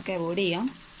വേണമെങ്കിൽ നിങ്ങൾക്ക് അവോയ്ഡ് ചെയ്യാം.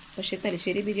 പക്ഷേ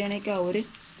തലശ്ശേരി ബിരിയാണിയൊക്കെ ആ ഒരു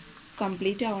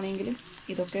കംപ്ലീറ്റ് ആവണമെങ്കിൽ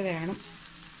ഇതൊക്കെ വേണം.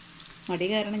 മടി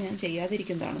കാരണം ഞാൻ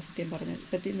ചെയ്യാതിരിക്കുന്നതാണ് സത്യം പറഞ്ഞത്.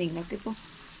 ഇപ്പം നിങ്ങൾക്കിപ്പോൾ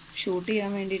ഷൂട്ട്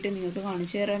ചെയ്യാൻ വേണ്ടിയിട്ട്, നിങ്ങൾക്ക്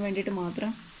കാണിച്ചു തരാൻ വേണ്ടിയിട്ട്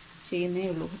മാത്രം ചെയ്യുന്നേ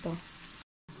ഉള്ളൂ കേട്ടോ.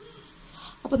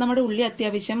 അപ്പോൾ നമ്മുടെ ഉള്ളി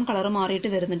അത്യാവശ്യം കളറ് മാറിയിട്ട്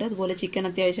വരുന്നുണ്ട്. അതുപോലെ ചിക്കൻ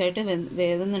അത്യാവശ്യമായിട്ട്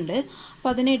വേവുന്നുണ്ട്.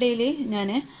 അപ്പോൾ അതിനിടയിൽ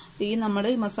ഞാൻ നമ്മൾ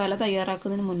മസാല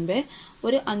തയ്യാറാക്കുന്നതിന് മുൻപേ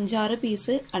ഒരു 5-6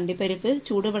 പീസ് അണ്ടിപ്പരിപ്പ്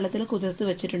ചൂടുവെള്ളത്തിൽ കുതിർത്ത്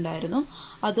വെച്ചിട്ടുണ്ടായിരുന്നു.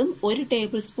 അതും 1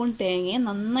 ടേബിൾ സ്പൂൺ തേങ്ങയെ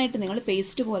നന്നായിട്ട് നിങ്ങൾ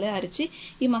പേസ്റ്റ് പോലെ അരച്ച്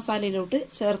ഈ മസാലയിലോട്ട്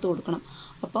ചേർത്ത് കൊടുക്കണം.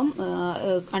 അപ്പം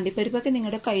അണ്ടിപ്പരിപ്പൊക്കെ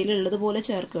നിങ്ങളുടെ കയ്യിലുള്ളതുപോലെ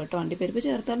ചേർക്കുക കേട്ടോ. അണ്ടിപ്പരിപ്പ്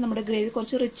ചേർത്താൽ നമ്മുടെ ഗ്രേവി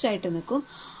കുറച്ച് റിച്ച് ആയിട്ട് നിൽക്കും.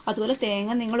 അതുപോലെ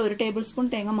തേങ്ങ നിങ്ങൾ 1 ടേബിൾ സ്പൂൺ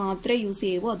തേങ്ങ മാത്രമേ യൂസ്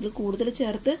ചെയ്യൂ. അതിൽ കൂടുതൽ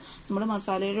ചേർത്ത് നമ്മൾ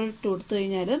മസാലയിലോട്ട് കൊടുത്തു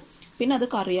കഴിഞ്ഞാൽ പിന്നെ അത്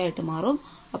കറിയായിട്ട് മാറും.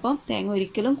 അപ്പം തേങ്ങ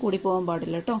ഒരിക്കലും കൂടി പോകാൻ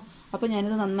പാടില്ല കേട്ടോ. അപ്പോൾ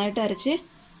ഞാനിത് നന്നായിട്ട്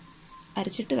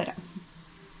അരച്ചിട്ട് വരാം.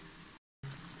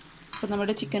 അപ്പോൾ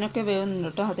നമ്മുടെ ചിക്കനൊക്കെ വേവുന്നുണ്ട്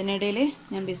കേട്ടോ. അതിനിടയിൽ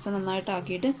ഞാൻ പിസ്ത നന്നായിട്ട്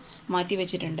ആക്കിയിട്ട് മാറ്റി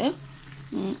വെച്ചിട്ടുണ്ട്.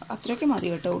 അത്രയൊക്കെ മതി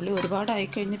കേട്ടോ. ഉള്ളി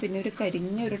ഒരുപാടായിക്കഴിഞ്ഞ് പിന്നെ ഒരു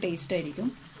കരിഞ്ഞ ഒരു ടേസ്റ്റ് ആയിരിക്കും.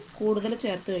 കൂടുതൽ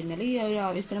ചേർത്ത് കഴിഞ്ഞാൽ ഈ ഒരു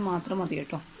ആവശ്യത്തിന് മാത്രം മതി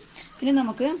കേട്ടോ. ഇനി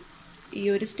നമുക്ക് ഈ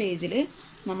ഒരു സ്റ്റേജിൽ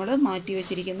നമ്മൾ മാറ്റി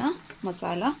വെച്ചിരിക്കുന്ന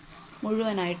മസാല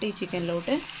മുഴുവനായിട്ട് ഈ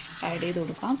ചിക്കനിലോട്ട് ആഡ് ചെയ്ത്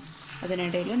കൊടുക്കാം.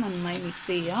 അതിനിടയിൽ നന്നായി മിക്സ്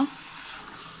ചെയ്യുക.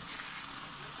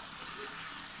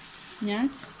 ഞാൻ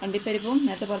അണ്ടിപ്പരിപ്പും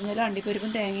നേരത്തെ പറഞ്ഞ പോലെ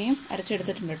അണ്ടിപ്പരിപ്പും തേങ്ങയും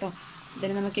അരച്ചെടുത്തിട്ടുണ്ട് കേട്ടോ.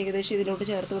 ഇതിന് നമുക്ക് ഏകദേശം ഇതിലോട്ട്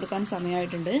ചേർത്ത് കൊടുക്കാൻ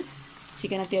സമയമായിട്ടുണ്ട്.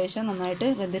 ചിക്കൻ അത്യാവശ്യം നന്നായിട്ട്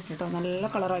വെന്തിട്ടുണ്ട് കേട്ടോ, നല്ല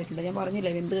കളറായിട്ടുണ്ട്. ഞാൻ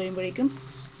പറഞ്ഞില്ലേ വെന്ത് കഴിയുമ്പോഴേക്കും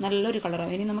നല്ലൊരു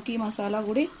കളറാണ്. ഇനി നമുക്ക് ഈ മസാല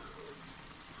കൂടി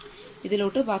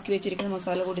ഇതിലോട്ട് ബാക്കി വെച്ചിരിക്കുന്ന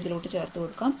മസാല കൂടി ഇതിലോട്ട് ചേർത്ത്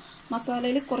കൊടുക്കാം.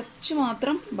 മസാലയിൽ കുറച്ച്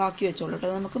മാത്രം ബാക്കി വെച്ചോളൂ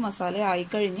കേട്ടോ. നമുക്ക് മസാല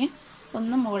ആയിക്കഴിഞ്ഞ്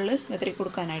ഒന്ന് മുകളിൽ വെതറി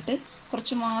കൊടുക്കാനായിട്ട്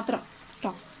കുറച്ച് മാത്രം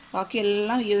കേട്ടോ.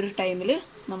 ബാക്കിയെല്ലാം ഈ ഒരു ടൈമിൽ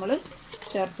നമ്മൾ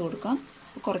ചേർത്ത് കൊടുക്കാം.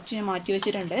 കുറച്ച് ഞാൻ മാറ്റി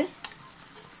വെച്ചിട്ടുണ്ട്.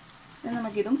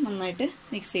 നമുക്കിതും നന്നായിട്ട്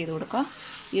മിക്സ് ചെയ്ത് കൊടുക്കാം.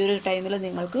 ഈ ഒരു ടൈമിൽ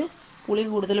നിങ്ങൾക്ക് പുളി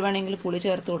കൂടുതൽ വേണമെങ്കിൽ പുളി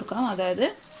ചേർത്ത് കൊടുക്കാം, അതായത്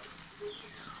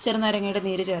ചെറുനാരങ്ങയുടെ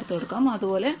നീര് ചേർത്ത് കൊടുക്കാം.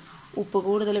 അതുപോലെ ഉപ്പ്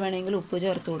കൂടുതൽ വേണമെങ്കിൽ ഉപ്പ്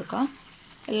ചേർത്ത് കൊടുക്കാം.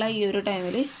 എല്ലാം ഈ ഒരു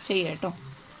ടൈമിൽ ചെയ്യാം കേട്ടോ.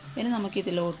 ഇനി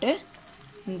നമുക്കിതിലോട്ട്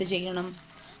എന്ത് ചെയ്യണം,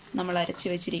 നമ്മൾ അരച്ച്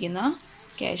വെച്ചിരിക്കുന്ന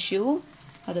കാഷ്യൂ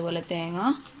അതുപോലെ തേങ്ങ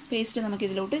പേസ്റ്റ്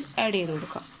നമുക്കിതിലോട്ട് ആഡ് ചെയ്ത്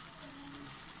കൊടുക്കാം.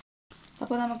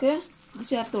 അപ്പോൾ നമുക്ക് ഇത്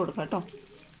ചേർത്ത് കൊടുക്കാം കേട്ടോ.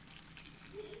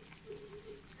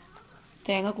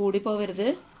 തേങ്ങ കൂടിപ്പോവരുത്.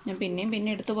 ഞാൻ പിന്നെ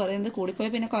എടുത്ത് പറയുന്നത്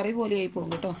കൂടിപ്പോയാൽ പിന്നെ കറി പോലെ ആയി പോകും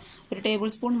കേട്ടോ. ഒരു ടേബിൾ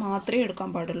സ്പൂൺ മാത്രമേ എടുക്കാൻ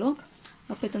പാടുള്ളൂ.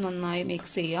 അപ്പോൾ ഇത് നന്നായി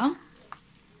മിക്സ് ചെയ്യാം.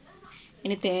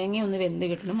 ഇനി തേങ്ങ ഒന്ന് വെന്ത്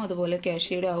കിട്ടണം, അതുപോലെ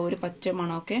കാഷ്യൂയുടെ ആ ഒരു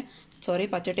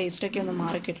പച്ച ടേസ്റ്റൊക്കെ ഒന്ന്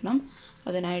മാറി കിട്ടണം.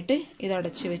 അതിനായിട്ട് ഇത്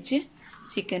അടച്ച് വെച്ച്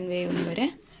ചിക്കൻ വേവുന്ന വരെ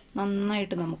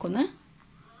നന്നായിട്ട് നമുക്കൊന്ന്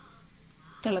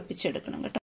തിളപ്പിച്ചെടുക്കണം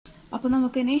കേട്ടോ. അപ്പോൾ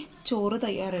നമുക്കിനി ചോറ്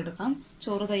തയ്യാറെടുക്കാം.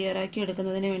 ചോറ് തയ്യാറാക്കി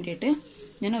എടുക്കുന്നതിന് വേണ്ടിയിട്ട്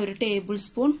ഞാൻ 1 ടേബിൾ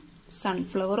സ്പൂൺ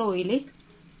സൺഫ്ലവർ ഓയിൽ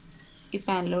ഈ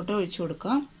പാനിലോട്ട് ഒഴിച്ചു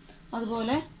കൊടുക്കാം.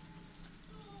 അതുപോലെ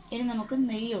ഇനി നമുക്ക്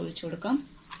നെയ്യ് ഒഴിച്ചു കൊടുക്കാം.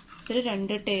 ഇതിൽ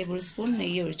 2 ടേബിൾ സ്പൂൺ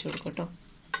നെയ്യ് ഒഴിച്ചു കൊടുക്കാം കേട്ടോ.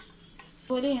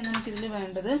 അതുപോലെ നമുക്കിതിൽ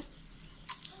വേണ്ടത്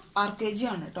RKG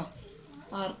ആണ് കേട്ടോ.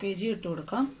 RKG ഇട്ട്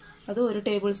കൊടുക്കാം. അത് 1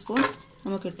 ടേബിൾ സ്പൂൺ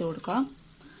നമുക്ക് ഇട്ട് കൊടുക്കാം.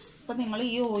 അപ്പോൾ നിങ്ങൾ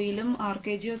ഈ ഓയിലും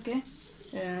RKG ഒക്കെ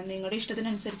നിങ്ങളുടെ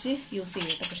ഇഷ്ടത്തിനനുസരിച്ച് യൂസ് ചെയ്യും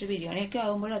കേട്ടോ. പക്ഷേ ബിരിയാണിയൊക്കെ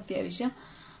ആകുമ്പോൾ അത്യാവശ്യം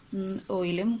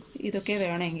ഓയിലും ഇതൊക്കെ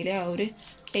വേണമെങ്കിൽ ആ ഒരു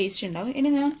ടേസ്റ്റ് ഉണ്ടാവും. ഇനി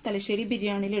ഞാൻ തലശ്ശേരി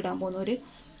ബിരിയാണിയിൽ ഇടാൻ പോകുന്ന ഒരു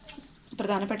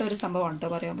പ്രധാനപ്പെട്ട ഒരു സംഭവമാണ് കേട്ടോ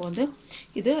പറയാൻ പോകുന്നത്.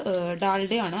 ഇത്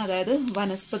ഡാൽഡയാണ്, അതായത്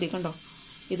വനസ്പതി. കണ്ടോ,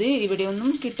 ഇത്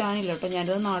ഇവിടെയൊന്നും കിട്ടാനില്ല കേട്ടോ.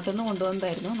 ഞാനിത് നാട്ടിൽ നിന്ന്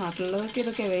കൊണ്ടുവന്നതായിരുന്നു. നാട്ടിലുള്ളതൊക്കെ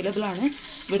ഇതൊക്കെ അവൈലബിൾ ആണ്.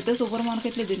 ഇവിടുത്തെ സൂപ്പർ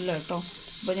മാർക്കറ്റിൽ ഇതില്ല കേട്ടോ.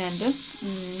 അപ്പോൾ ഞാനിത്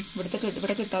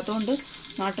ഇവിടെ കിട്ടാത്തതുകൊണ്ട്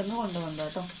നാട്ടിൽ നിന്ന് കൊണ്ടുവന്നത്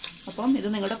കേട്ടോ. അപ്പം ഇത്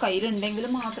നിങ്ങളുടെ കയ്യിലുണ്ടെങ്കിൽ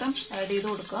മാത്രം ആഡ് ചെയ്ത്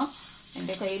കൊടുക്കുക.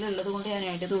 എൻ്റെ കയ്യിലുള്ളത് കൊണ്ട് ഞാൻ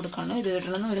ആഡ് ചെയ്ത് കൊടുക്കുകയാണ്. ഇത്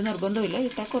ഇടണമെന്ന് ഒരു നിർബന്ധമില്ല.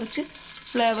 ഇട്ടാൽ കുറച്ച്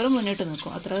ഫ്ലേവർ മുന്നിട്ട്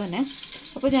നിൽക്കും, അത്ര തന്നെ.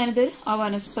 അപ്പോൾ ഞാനിത് ആ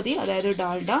വനസ്പതി, അതായത്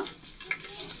ഡാൽഡ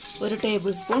 1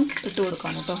 ടേബിൾ സ്പൂൺ ഇട്ട്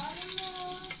കൊടുക്കുകയാണ് കേട്ടോ.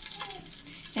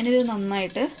 ഞാനിത്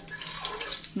നന്നായിട്ട്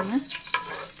ഒന്ന്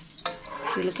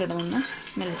ഇതിൽ കിടന്നൊന്ന്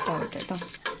മെൽറ്റാവട്ടെ കേട്ടോ.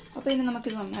 അപ്പോൾ ഇനി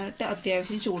നമുക്കിത് നന്നായിട്ട്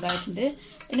അത്യാവശ്യം ചൂടായിട്ടുണ്ട്.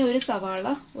 ഇനി ഒരു സവാള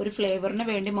ഒരു ഫ്ലേവറിന്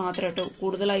വേണ്ടി മാത്രം കേട്ടോ,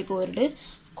 കൂടുതലായി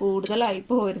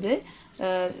പോകരുത്.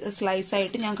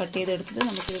 സ്ലൈസായിട്ട് ഞാൻ കട്ട് ചെയ്തെടുത്തിട്ട്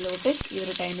നമുക്കിതിലോട്ട് ഈ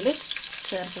ഒരു ടൈമിൽ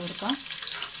ചേർത്ത് കൊടുക്കാം.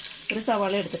 ഒരു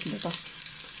സവാള എടുത്തിട്ടുണ്ട് കേട്ടോ.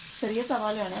 ചെറിയ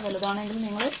സവാളയാണ്, വലുതാണെങ്കിൽ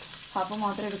നിങ്ങൾ ഹാഫ്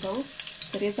മാത്രമേ എടുക്കാവൂ.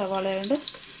 ചെറിയ സവാള ആയതുകൊണ്ട്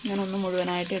ഞാനൊന്ന്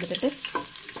മുഴുവനായിട്ട് എടുത്തിട്ട്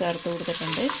ചേർത്ത്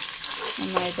കൊടുത്തിട്ടുണ്ട്.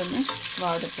 നന്നായിട്ടൊന്ന്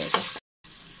വാടട്ടെ കേട്ടോ.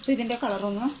 അപ്പോൾ ഇതിൻ്റെ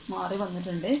കളറൊന്ന് മാറി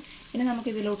വന്നിട്ടുണ്ട്. ഇനി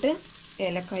നമുക്കിതിലോട്ട്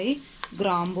ഏലക്കായ്,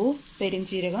 ഗ്രാമ്പൂ,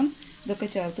 പെരിഞ്ജീരകം ഇതൊക്കെ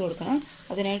ചേർത്ത് കൊടുക്കണം.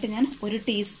 അതിനായിട്ട് ഞാൻ 1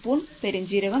 ടീസ്പൂൺ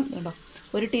പെരിഞ്ജീരകം ഉണ്ടോ,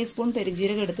 1 ടീസ്പൂൺ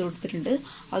പെരിഞ്ജീരകം എടുത്ത് കൊടുത്തിട്ടുണ്ട്.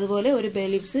 അതുപോലെ ഒരു ബേ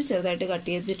ലീവ്സ് ചെറുതായിട്ട് കട്ട്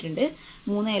ചെയ്തിട്ടുണ്ട്.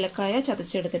 3 ഏലക്കായ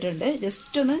ചതച്ചെടുത്തിട്ടുണ്ട്.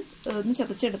 ജസ്റ്റ് ഒന്ന്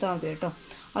ചതച്ചെടുത്താൽ മതി കേട്ടോ.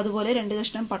 അതുപോലെ 2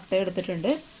 കഷ്ണം പട്ട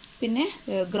എടുത്തിട്ടുണ്ട്. പിന്നെ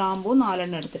ഗ്രാമ്പൂ 4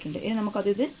 എണ്ണം എടുത്തിട്ടുണ്ട്. ഇനി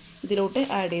നമുക്കത് ഇതിലോട്ട്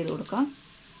ആഡ് ചെയ്ത് കൊടുക്കാം.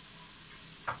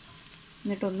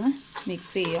 എന്നിട്ടൊന്ന്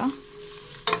മിക്സ് ചെയ്യാം.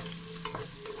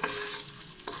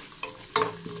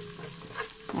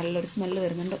 നല്ലൊരു സ്മെല്ല്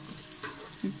വരുന്നുണ്ട്.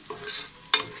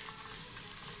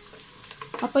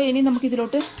 അപ്പോൾ ഇനി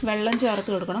നമുക്കിതിലോട്ട് വെള്ളം ചേർത്ത്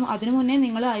കൊടുക്കണം. അതിനു മുന്നേ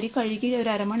നിങ്ങൾ അരി കഴുകി ഒരു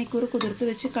അരമണിക്കൂർ കുതിർത്ത്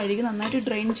വെച്ച് കഴുകി നന്നായിട്ട്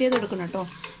ഡ്രെയിൻ ചെയ്തെടുക്കണം കേട്ടോ.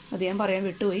 അത് ഞാൻ പറയാൻ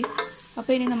വിട്ടുപോയി.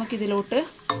 അപ്പോൾ ഇനി നമുക്കിതിലോട്ട്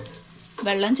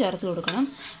വെള്ളം ചേർത്ത് കൊടുക്കണം.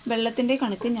 വെള്ളത്തിൻ്റെ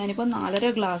കണക്ക് ഞാനിപ്പോൾ 4.5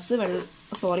 ഗ്ലാസ്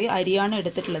അരിയാണ്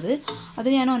എടുത്തിട്ടുള്ളത്. അത്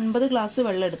ഞാൻ 9 ഗ്ലാസ്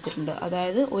വെള്ളം എടുത്തിട്ടുണ്ട്.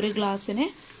 അതായത് ഒരു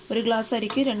ഗ്ലാസ്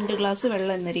അരിക്ക് 2 ഗ്ലാസ്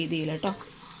വെള്ളം എന്ന രീതിയിൽ കേട്ടോ.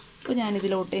 അപ്പോൾ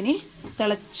ഞാനിതിലോട്ട് ഇനി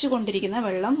തിളച്ചു കൊണ്ടിരിക്കുന്ന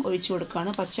വെള്ളം ഒഴിച്ചു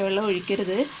കൊടുക്കുകയാണ്. പച്ചവെള്ളം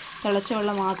ഒഴിക്കരുത്, തിളച്ച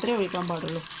വെള്ളം മാത്രമേ ഒഴിക്കാൻ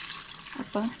പാടുള്ളൂ.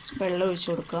 അപ്പം വെള്ളം ഒഴിച്ചു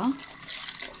കൊടുക്കുക.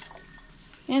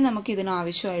 ഇനി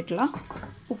നമുക്കിതിനാവശ്യമായിട്ടുള്ള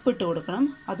ഉപ്പിട്ട് കൊടുക്കണം.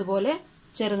 അതുപോലെ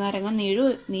ചെറുനാരങ്ങ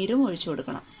നീരും ഒഴിച്ചു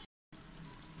കൊടുക്കണം.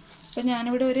 അപ്പം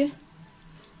ഞാനിവിടെ ഒരു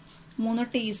 3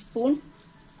 ടീസ്പൂൺ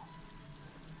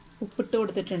ഉപ്പിട്ട്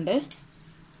കൊടുത്തിട്ടുണ്ട്.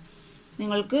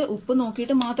 നിങ്ങൾക്ക് ഉപ്പ്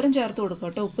നോക്കിയിട്ട് മാത്രം ചേർത്ത് കൊടുക്കുക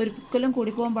കേട്ടോ. ഉപ്പ് ഒരിക്കലും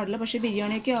കൂടി പോകാൻ പാടില്ല. പക്ഷേ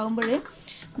ബിരിയാണിയൊക്കെ ആകുമ്പോൾ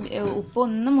ഉപ്പ്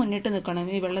ഒന്ന് മുന്നിട്ട്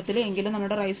നിൽക്കണം ഈ വെള്ളത്തിൽ, എങ്കിലും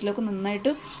നമ്മുടെ റൈസിലൊക്കെ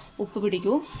നന്നായിട്ട് ഉപ്പ്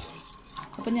പിടിക്കൂ.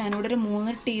 അപ്പം ഞാനിവിടെ ഒരു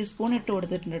 3 ടീസ്പൂൺ ഇട്ട്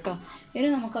കൊടുത്തിട്ടുണ്ട് കേട്ടോ. ഇനി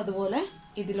നമുക്കതുപോലെ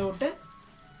ഇതിലോട്ട്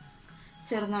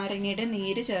ചെറുനാരങ്ങയുടെ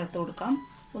നീര് ചേർത്ത് കൊടുക്കാം.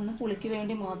 ഒന്ന് പുളിക്ക്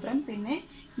വേണ്ടി മാത്രം. പിന്നെ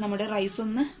നമ്മുടെ റൈസ്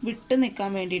ഒന്ന് വിട്ട്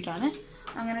നിൽക്കാൻ വേണ്ടിയിട്ടാണ്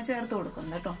അങ്ങനെ ചേർത്ത്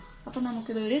കൊടുക്കുന്നത് കേട്ടോ. അപ്പം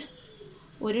നമുക്കിതൊരു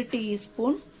 1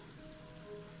 ടീസ്പൂൺ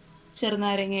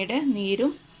ചെറുനാരങ്ങയുടെ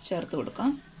നീരും ചേർത്ത് കൊടുക്കാം.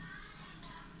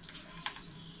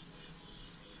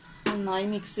 നന്നായി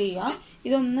മിക്സ് ചെയ്യുക.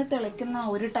 ഇതൊന്ന് തിളയ്ക്കുന്ന ആ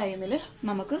ഒരു ടൈമിൽ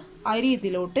നമുക്ക് അരി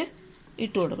ഇതിലോട്ട്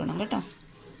ഇട്ട് കൊടുക്കണം കേട്ടോ.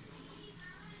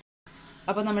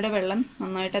 അപ്പോൾ നമ്മുടെ വെള്ളം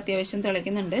നന്നായിട്ട് അത്യാവശ്യം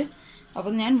തിളയ്ക്കുന്നുണ്ട്.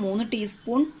 അപ്പം ഞാൻ 3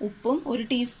 ടീസ്പൂൺ ഉപ്പും 1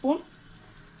 ടീസ്പൂൺ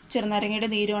ചെറുനാരങ്ങയുടെ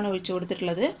നീരുമാണ് ഒഴിച്ചു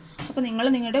കൊടുത്തിട്ടുള്ളത്. അപ്പോൾ നിങ്ങൾ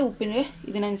നിങ്ങളുടെ ഉപ്പിന്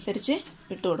ഇതിനനുസരിച്ച്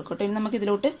ഇട്ട് കൊടുക്കട്ടെ. ഇനി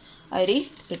നമുക്കിതിലോട്ട് അരി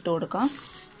ഇട്ട് കൊടുക്കാം.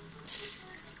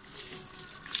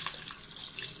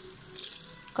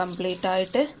 കംപ്ലീറ്റ്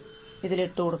ആയിട്ട്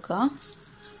ഇതിലിട്ട് കൊടുക്കുക.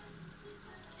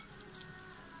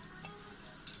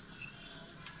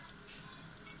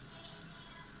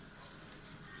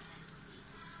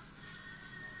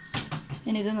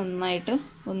 ഇനി ഇത് നന്നായിട്ട്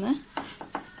ഒന്ന്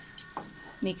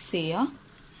മിക്സ് ചെയ്യുക.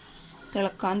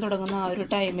 തിളക്കാൻ തുടങ്ങുന്ന ആ ഒരു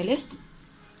ടൈമിൽ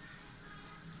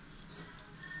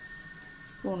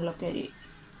സ്പൂണിലൊക്കെ അരി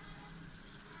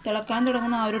തിളക്കാൻ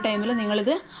തുടങ്ങുന്ന ആ ഒരു ടൈമിൽ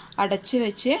നിങ്ങളിത് അടച്ച്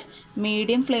വെച്ച്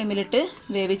മീഡിയം ഫ്ലെയിമിലിട്ട്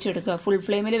വേവിച്ചെടുക്കുക. ഫുൾ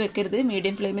ഫ്ലെയിമിൽ വെക്കരുത്,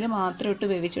 മീഡിയം ഫ്ലെയിമിൽ മാത്രം ഇട്ട്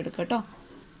വേവിച്ചെടുക്കുക കേട്ടോ.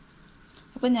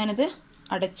 അപ്പം ഞാനിത്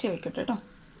അടച്ച് വെക്കട്ടെ കേട്ടോ.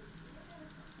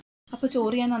 അപ്പോൾ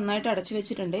ചോറ് ഞാൻ നന്നായിട്ട് അടച്ച്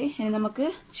വെച്ചിട്ടുണ്ട്. ഇനി നമുക്ക്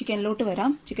ചിക്കനിലോട്ട്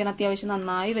വരാം. ചിക്കൻ അത്യാവശ്യം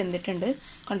നന്നായി വെന്തിട്ടുണ്ട്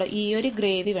കണ്ടോ. ഈ ഒരു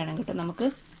ഗ്രേവി വേണം കേട്ടോ നമുക്ക്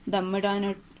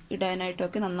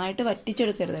ഇടാനായിട്ടൊക്കെ. നന്നായിട്ട്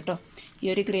വറ്റിച്ചെടുക്കരുത് കേട്ടോ. ഈ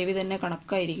ഒരു ഗ്രേവി തന്നെ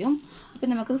കണക്കായിരിക്കും. അപ്പം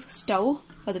നമുക്ക് സ്റ്റൗ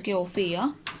പതുക്കെ ഓഫ് ചെയ്യാം.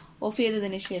 ഓഫ്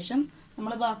ചെയ്തതിന് ശേഷം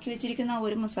നമ്മൾ ബാക്കി വെച്ചിരിക്കുന്ന ആ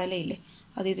ഒരു മസാലയില്ലേ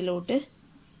അത് ഇതിലോട്ട്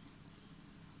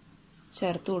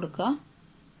ചേർത്ത് കൊടുക്കുക.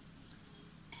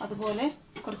 അതുപോലെ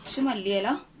കുറച്ച് മല്ലിയില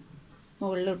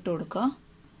മുകളിൽ ഇട്ട് കൊടുക്കുക.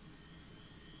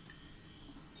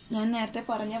 ഞാൻ നേരത്തെ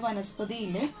പറഞ്ഞ വനസ്പതി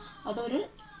ഇല്ലേ അതൊരു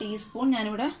ടീസ്പൂൺ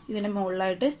ഞാനിവിടെ ഇതിൻ്റെ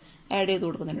മുകളിലായിട്ട് ആഡ് ചെയ്ത്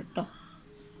കൊടുക്കുന്നുണ്ട് കേട്ടോ,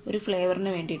 ഒരു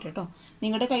ഫ്ലേവറിന് വേണ്ടിയിട്ട് കേട്ടോ.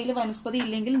 നിങ്ങളുടെ കയ്യിൽ വനസ്പതി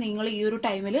ഇല്ലെങ്കിൽ നിങ്ങൾ ഈ ഒരു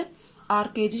ടൈമിൽ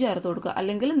RKG ചേർത്ത് കൊടുക്കുക,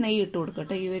 അല്ലെങ്കിൽ നെയ്യ് ഇട്ട് കൊടുക്കുക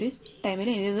കേട്ടോ. ഈ ഒരു ടൈമിൽ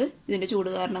ഇതിൻ്റെ ചൂട്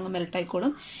കാരണം അങ്ങ്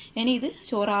മെൽട്ടായിക്കോളും. ഇനി ഇത്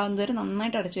ചോറാകുന്നത് വരെ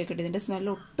നന്നായിട്ട് അടച്ചു വെക്കട്ടെ. ഇതിൻ്റെ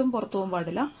സ്മെല്ല് ഒട്ടും പുറത്തു പോകാൻ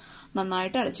പാടില്ല.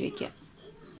 നന്നായിട്ട് അടച്ചു വയ്ക്കുക.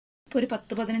 ഇപ്പോൾ ഒരു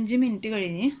 10-15 മിനിറ്റ്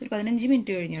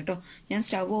കഴിഞ്ഞ് കേട്ടോ ഞാൻ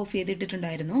സ്റ്റവ് ഓഫ്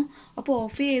ചെയ്തിട്ടിട്ടുണ്ടായിരുന്നു. അപ്പോൾ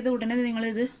ഓഫ് ചെയ്ത ഉടനെ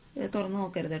നിങ്ങളിത് തുറന്നു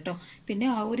നോക്കരുത് കേട്ടോ. പിന്നെ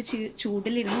ആ ഒരു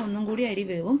ചൂടിലിരുന്ന് ഒന്നും കൂടി അരി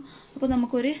വേവും. അപ്പോൾ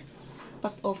നമുക്കൊരു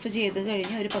ഓഫ് ചെയ്ത്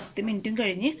കഴിഞ്ഞ് ഒരു 10 മിനിറ്റും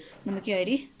കഴിഞ്ഞ് നമുക്ക്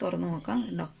അരി തുറന്നു നോക്കാം.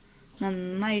 ഉണ്ടോ,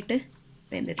 നന്നായിട്ട്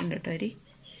വെന്തിട്ടുണ്ട് കേട്ടോ അരി.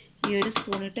 ഈ ഒരു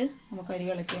സ്പൂണിട്ട് നമുക്ക് അരി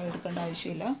ഇളക്കി എടുക്കേണ്ട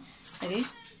ആവശ്യമില്ല. അരി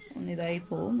ഒന്നിതായി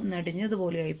പോവും,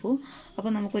 ഒന്നടിഞ്ഞതുപോലെ ആയി പോവും.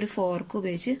 അപ്പോൾ നമുക്കൊരു ഫോർക്ക്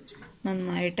ഉപയോഗിച്ച്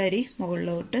നന്നായിട്ട് അരി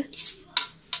മുകളിലോട്ട്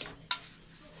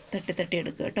തട്ടി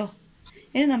എടുക്കുക കേട്ടോ.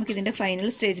 ഇനി നമുക്കിതിൻ്റെ ഫൈനൽ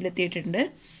സ്റ്റേജിലെത്തിയിട്ടുണ്ട്.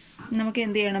 നമുക്ക്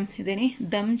എന്ത് ചെയ്യണം, ഇതിനി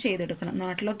ദം ചെയ്തെടുക്കണം.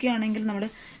 നാട്ടിലൊക്കെ ആണെങ്കിൽ നമ്മൾ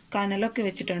കനലൊക്കെ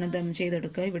വെച്ചിട്ടാണ് ദം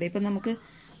ചെയ്തെടുക്കുക. ഇവിടെ ഇപ്പം നമുക്ക്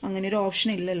അങ്ങനെ ഒരു ഓപ്ഷൻ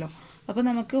ഇല്ലല്ലോ. അപ്പോൾ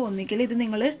നമുക്ക് ഒന്നുകിൽ ഇത്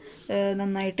നിങ്ങൾ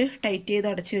നന്നായിട്ട് ടൈറ്റ് ചെയ്ത്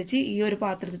അടച്ച് വെച്ച് ഈ ഒരു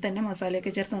പാത്രത്തിൽ തന്നെ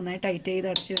മസാലയൊക്കെ ചേർത്ത് നന്നായി ടൈറ്റ് ചെയ്ത്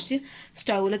അടച്ച് വെച്ച്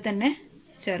സ്റ്റൗവിൽ തന്നെ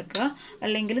ചേർക്കുക,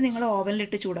 അല്ലെങ്കിൽ നിങ്ങൾ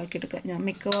ഓവനിലിട്ട് ചൂടാക്കി എടുക്കുക. ഞാൻ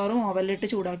മിക്കവാറും ഓവനിലിട്ട്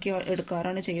ചൂടാക്കി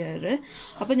എടുക്കാറാണ് ചെയ്യാറ്.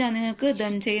 അപ്പോൾ ഞാൻ നിങ്ങൾക്ക്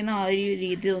ദം ചെയ്യുന്ന ആ ഒരു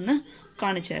രീതി ഒന്ന്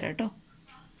കാണിച്ചു തരാം കേട്ടോ.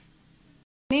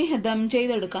 ഇനി ദം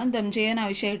ചെയ്തെടുക്കാം. ദം ചെയ്യാൻ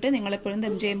ആവശ്യമായിട്ട് നിങ്ങളെപ്പോഴും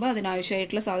ദം ചെയ്യുമ്പോൾ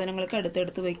അതിനാവശ്യമായിട്ടുള്ള സാധനങ്ങളൊക്കെ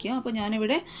അടുത്തെടുത്ത് വയ്ക്കുക. അപ്പോൾ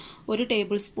ഞാനിവിടെ 1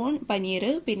 ടേബിൾ സ്പൂൺ പനീർ,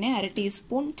 പിന്നെ 1/2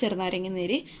 ടീസ്പൂൺ ചെറുനാരങ്ങ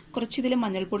നീര്, കുറച്ച് ഇതിൽ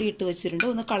മഞ്ഞൾപ്പൊടി ഇട്ട് വെച്ചിട്ടുണ്ട്,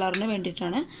 ഒന്ന് കളറിന്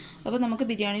വേണ്ടിയിട്ടാണ്. അപ്പോൾ നമുക്ക്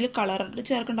ബിരിയാണിയിൽ കളർ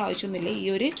ചേർക്കേണ്ട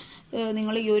ആവശ്യമൊന്നുമില്ല.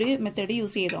 നിങ്ങൾ ഈ ഒരു മെത്തേഡ്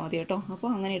യൂസ് ചെയ്താൽ മതി കേട്ടോ. അപ്പോൾ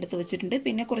അങ്ങനെ എടുത്ത് വെച്ചിട്ടുണ്ട്.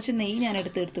 പിന്നെ കുറച്ച് നെയ്യ് ഞാൻ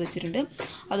എടുത്ത് വെച്ചിട്ടുണ്ട്.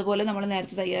 അതുപോലെ നമ്മൾ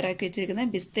നേരത്തെ തയ്യാറാക്കി വെച്ചിരിക്കുന്ന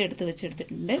ബിസ്ത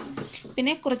എടുത്തിട്ടുണ്ട്.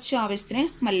 പിന്നെ കുറച്ച് ആവശ്യത്തിന്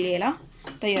മല്ലിയില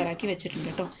തയ്യാറാക്കി വെച്ചിട്ടുണ്ട്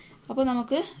കേട്ടോ. അപ്പോൾ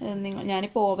നമുക്ക്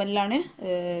ഞാനിപ്പോൾ ഓവനിലാണ്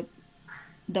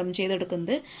ദം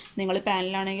ചെയ്തെടുക്കുന്നത്. നിങ്ങൾ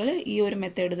പാനിലാണെങ്കിൽ ഈ ഒരു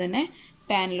മെത്തേഡ് തന്നെ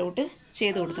പാനിലോട്ട്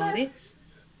ചെയ്ത് കൊടുത്താൽ മതി.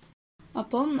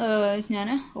 അപ്പം ഞാൻ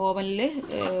ഓവനിൽ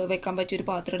വെക്കാൻ പറ്റിയൊരു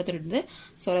പാത്രം എടുത്തിട്ടുണ്ട്.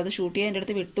 സോറി, അത് ഷൂട്ട് ചെയ്യാൻ എൻ്റെ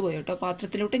അടുത്ത് വിട്ടുപോയി കേട്ടോ.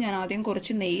 പാത്രത്തിലോട്ട് ഞാൻ ആദ്യം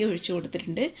കുറച്ച് നെയ്യ് ഒഴിച്ചു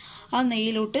കൊടുത്തിട്ടുണ്ട്. ആ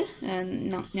നെയ്യിലോട്ട്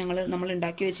നമ്മൾ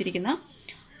ഉണ്ടാക്കി വെച്ചിരിക്കുന്ന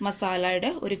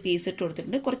മസാലയുടെ ഒരു പീസ് ഇട്ട്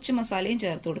കൊടുത്തിട്ടുണ്ട്. കുറച്ച് മസാലയും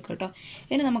ചേർത്ത് കൊടുക്കുക കേട്ടോ.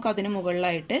 ഇനി നമുക്കതിന്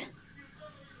മുകളിലായിട്ട്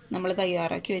നമ്മൾ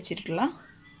തയ്യാറാക്കി വെച്ചിട്ടുള്ള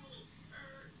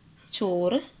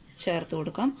ചോറ് ചേർത്ത്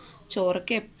കൊടുക്കാം.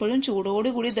 ചോറൊക്കെ എപ്പോഴും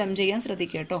ചൂടോടുകൂടി ദം ചെയ്യാൻ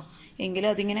ശ്രദ്ധിക്കുക കേട്ടോ. എങ്കിലും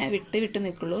അതിങ്ങനെ വിട്ട്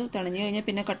നിൽക്കുള്ളൂ. തണിഞ്ഞു കഴിഞ്ഞാൽ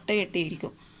പിന്നെ കട്ട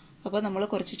കെട്ടിയിരിക്കും. അപ്പോൾ നമ്മൾ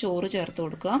കുറച്ച് ചോറ് ചേർത്ത്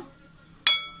കൊടുക്കുക.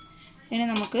 ഇനി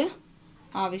നമുക്ക്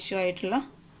ആവശ്യമായിട്ടുള്ള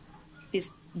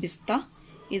ബിസ്ത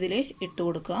ഇതിൽ ഇട്ട്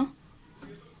കൊടുക്കുക.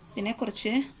 പിന്നെ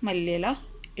കുറച്ച് മല്ലിയില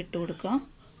ഇട്ട് കൊടുക്കുക.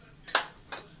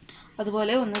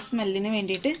 അതുപോലെ ഒന്ന് സ്മെല്ലിന്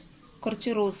വേണ്ടിയിട്ട് കുറച്ച്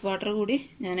റോസ് വാട്ടർ കൂടി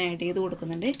ഞാൻ ആഡ് ചെയ്ത്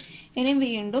കൊടുക്കുന്നുണ്ട്. ഇനിയും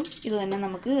വീണ്ടും ഇത് തന്നെ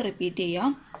നമുക്ക് റിപ്പീറ്റ്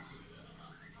ചെയ്യാം.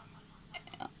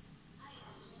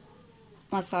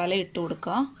 മസാല ഇട്ട്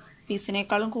കൊടുക്കുക.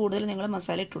 പീസിനേക്കാളും കൂടുതൽ നിങ്ങൾ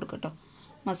മസാല ഇട്ട് കൊടുക്കുക കേട്ടോ.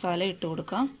 മസാല ഇട്ട്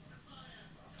കൊടുക്കാം.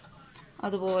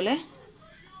 അതുപോലെ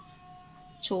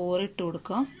ചോറ് ഇട്ട്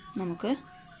കൊടുക്കാം. നമുക്ക്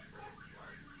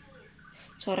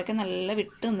ചോറൊക്കെ നല്ല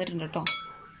വിട്ട് നിന്നിട്ടുണ്ട് കേട്ടോ.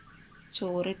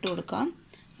 ചോറ് ഇട്ട് കൊടുക്കാം.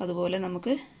 അതുപോലെ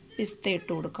നമുക്ക് പിസ്ത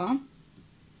ഇട്ട് കൊടുക്കാം.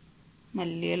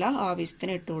 മല്ലിയില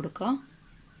ആവശ്യത്തിന് ഇട്ട് കൊടുക്കാം.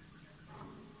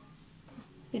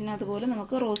 പിന്നെ അതുപോലെ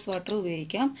നമുക്ക് റോസ് വാട്ടർ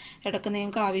ഉപയോഗിക്കാം. ഇടയ്ക്ക്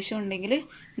നിങ്ങൾക്ക് ആവശ്യമുണ്ടെങ്കിൽ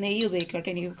നെയ്യ് ഉപയോഗിക്കാം കേട്ടോ.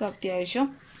 എനിക്ക് അത്യാവശ്യം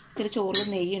ഇത്തിരി ചോറിൽ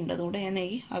നെയ്യുണ്ട്, അതുകൊണ്ട് ഞാൻ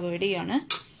നെയ്യ് അവോയ്ഡ് ചെയ്യാണ്.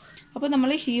 അപ്പോൾ നമ്മൾ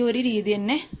ഈ ഒരു രീതി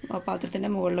തന്നെ പാത്രത്തിൻ്റെ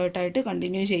മുകളിലോട്ടായിട്ട്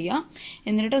കണ്ടിന്യൂ ചെയ്യാം.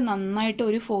 എന്നിട്ട് നന്നായിട്ട്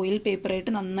ഒരു ഫോയിൽ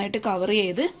പേപ്പറായിട്ട് നന്നായിട്ട് കവർ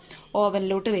ചെയ്ത്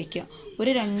ഓവനിലോട്ട് വയ്ക്കുക.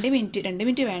 ഒരു 2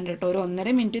 മിനിറ്റ് വേണ്ട കേട്ടോ, ഒരു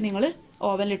 1.5 മിനിറ്റ് നിങ്ങൾ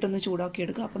ഓവനിലിട്ടൊന്ന് ചൂടാക്കി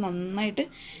എടുക്കുക. അപ്പോൾ നന്നായിട്ട്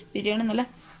ബിരിയാണി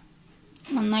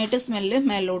നന്നായിട്ട് സ്മെല്ല്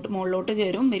മുകളിലോട്ട്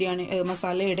കയറും ബിരിയാണി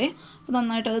മസാലയുടെ. അപ്പോൾ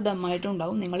നന്നായിട്ട് അത്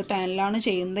ദമ്മായിട്ടുണ്ടാവും. നിങ്ങൾ പാനിലാണ്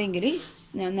ചെയ്യുന്നതെങ്കിൽ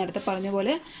ഞാൻ നേരത്തെ പറഞ്ഞ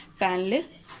പോലെ പാനിൽ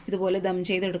ഇതുപോലെ ദം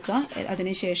ചെയ്തെടുക്കുക.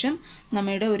 അതിനുശേഷം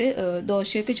നമ്മുടെ ഒരു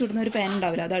ദോശയൊക്കെ ചുടുന്ന ഒരു പാൻ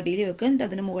ഉണ്ടാവില്ല, അത് അടിയിൽ വെക്കുക. എന്നിട്ട്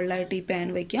അതിന് മുകളിലായിട്ട് ഈ പാൻ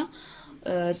വയ്ക്കുക.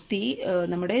 തീ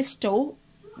നമ്മുടെ സ്റ്റൗ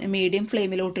മീഡിയം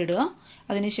ഫ്ലെയിമിലോട്ട് ഇടുക.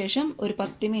 അതിനുശേഷം ഒരു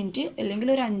 10 മിനിറ്റ് അല്ലെങ്കിൽ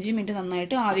ഒരു 5 മിനിറ്റ്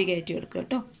നന്നായിട്ട് ആവി കയറ്റി എടുക്കുക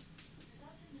കേട്ടോ.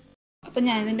 അപ്പം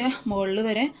ഞാനിതിൻ്റെ മുകളിൽ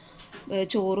വരെ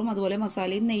ചോറും അതുപോലെ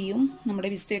മസാലയും നെയ്യും നമ്മുടെ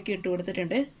പിസ്തയൊക്കെ ഇട്ട്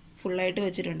കൊടുത്തിട്ടുണ്ട്, ഫുള്ളായിട്ട്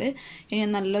വെച്ചിട്ടുണ്ട്. ഇനി ഞാൻ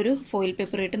നല്ലൊരു ഫോയിൽ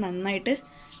പേപ്പർ ഇട്ട് നന്നായിട്ട്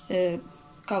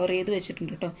കവർ ചെയ്ത്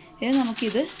വെച്ചിട്ടുണ്ട് കേട്ടോ. ഇനി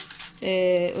നമുക്കിത്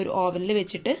ഒരു ഓവനിൽ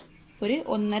വെച്ചിട്ട് ഒരു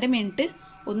 1.5 മിനിറ്റ്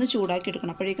ഒന്ന് ചൂടാക്കി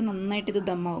എടുക്കണം. അപ്പോഴേക്കും നന്നായിട്ട് ഇത്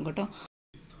ദമ്മാവും കേട്ടോ.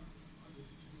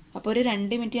 അപ്പോൾ ഒരു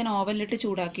 2 മിനിറ്റ് ഞാൻ ഓവനിലിട്ട്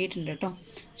ചൂടാക്കിയിട്ടുണ്ട് കേട്ടോ.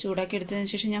 ചൂടാക്കി എടുത്തതിന്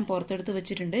ശേഷം ഞാൻ പുറത്തെടുത്ത്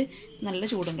വെച്ചിട്ടുണ്ട്. നല്ല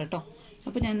ചൂടുണ്ട് കേട്ടോ.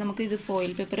 അപ്പോൾ നമുക്ക് ഇത്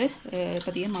ഫോയിൽ പേപ്പർ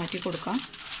പതിയെ മാറ്റി കൊടുക്കാം.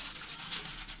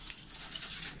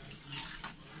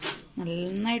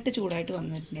 നന്നായിട്ട് ചൂടായിട്ട്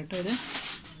വന്നിട്ടുണ്ട് കേട്ടോ. ഇത്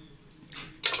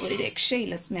ഒരു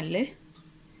രക്ഷയില്ല സ്മെല്ല്.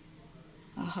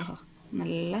 ആഹാ,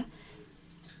 നല്ല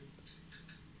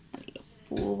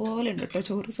പൂ പോലെ ഉണ്ട് കേട്ടോ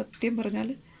ചോറ്. സത്യം പറഞ്ഞാൽ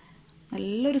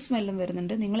നല്ലൊരു സ്മെല്ലും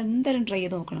വരുന്നുണ്ട്. നിങ്ങൾ എന്തായാലും ട്രൈ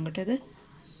ചെയ്ത് നോക്കണം കേട്ടോ. ഇത്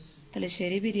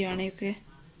തലശ്ശേരി ബിരിയാണിയൊക്കെ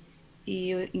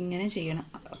ഇങ്ങനെ ചെയ്യണം,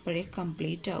 അപ്പോഴേ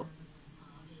കംപ്ലീറ്റ് ആവും.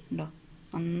 ഉണ്ടോ,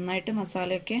 നന്നായിട്ട്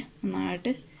മസാലയൊക്കെ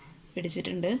നന്നായിട്ട്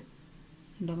പിടിച്ചിട്ടുണ്ട്.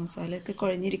 ഉണ്ടോ, മസാലയൊക്കെ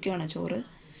കുഴഞ്ഞിരിക്കുകയാണ് ചോറ്.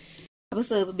 അപ്പോൾ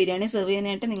ബിരിയാണി സെർവ്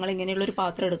ചെയ്യാനായിട്ട് നിങ്ങൾ ഇങ്ങനെയുള്ളൊരു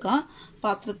പാത്രം എടുക്കുക.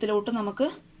 പാത്രത്തിലോട്ട് നമുക്ക്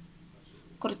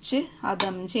കുറച്ച്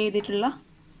ദം ചെയ്തിട്ടുള്ള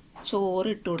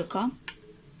ചോറ് ഇട്ട് കൊടുക്കാം.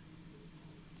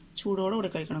 ചൂടോടെ കൂടി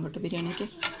കഴിക്കണം കേട്ടോ ബിരിയാണിക്ക്.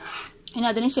 ഇനി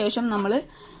അതിന് ശേഷം നമ്മൾ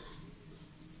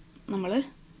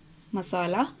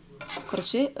മസാല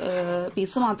കുറച്ച്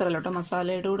പീസ് മാത്രമല്ല കേട്ടോ,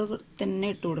 മസാലയുടെ കൂടെ തന്നെ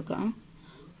ഇട്ട് കൊടുക്കുക.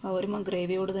 ആ ഒരു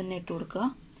ഗ്രേവിയോട് തന്നെ ഇട്ട് കൊടുക്കുക.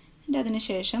 എന്നിട്ട് അതിന്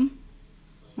ശേഷം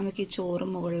നമുക്ക് ഈ ചോറ്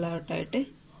മുകളിലോട്ടായിട്ട്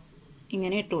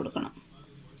ഇങ്ങനെ ഇട്ട് കൊടുക്കണം.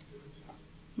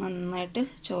 നന്നായിട്ട്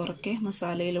ചോറൊക്കെ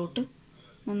മസാലയിലോട്ട്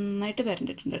നന്നായിട്ട്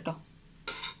വരണ്ടിട്ടുണ്ട് കേട്ടോ.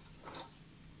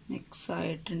 മിക്സ്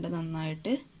ആയിട്ടുണ്ട്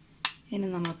നന്നായിട്ട്. ഇനി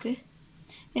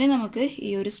നമുക്ക് ഈ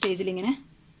ഒരു സ്റ്റേജിൽ ഇങ്ങനെ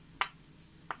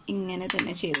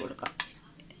തന്നെ ചെയ്ത് കൊടുക്കാം.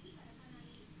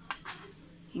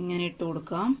 ഇങ്ങനെ ഇട്ട്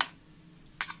കൊടുക്കാം.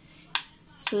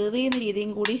 സെർവ് ചെയ്യുന്ന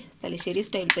രീതിയും കൂടി തലശ്ശേരി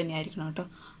സ്റ്റൈൽ തന്നെ ആയിരിക്കണം കേട്ടോ,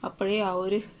 അപ്പോഴേ ആ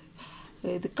ഒരു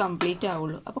ഇത് കംപ്ലീറ്റ്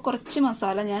ആവുള്ളൂ. അപ്പോൾ കുറച്ച്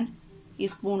മസാല ഞാൻ ഈ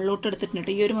സ്പൂണിലോട്ട് എടുത്തിട്ടുണ്ട്.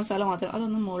 ഈ ഒരു മസാല മാത്രം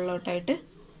അതൊന്ന് മുകളിലോട്ടായിട്ട്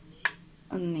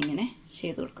ഒന്നിങ്ങനെ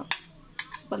ചെയ്ത് കൊടുക്കാം.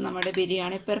 അപ്പം നമ്മുടെ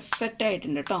ബിരിയാണി പെർഫെക്റ്റ്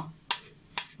ആയിട്ടുണ്ട് കേട്ടോ.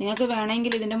 നിങ്ങൾക്ക്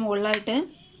വേണമെങ്കിൽ ഇതിൻ്റെ മുകളിലായിട്ട്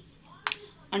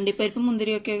അണ്ടിപ്പരിപ്പും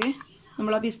മുന്തിരിയൊക്കെ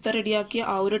നമ്മൾ ആ പിസ്ത റെഡിയാക്കിയ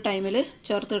ആ ഒരു ടൈമിൽ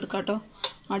ചേർത്ത് എടുക്കാം കേട്ടോ.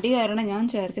 അടി കാരണം ഞാൻ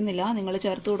ചേർക്കുന്നില്ല, നിങ്ങൾ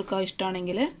ചേർത്ത് കൊടുക്കുക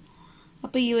ഇഷ്ടമാണെങ്കിൽ.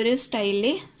 അപ്പോൾ ഈ ഒരു സ്റ്റൈലിൽ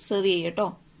സെർവ് ചെയ്യുക കേട്ടോ.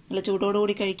 നല്ല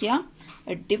ചൂടോടുകൂടി കഴിക്കുക.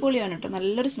 അടിപൊളിയാണ് കേട്ടോ,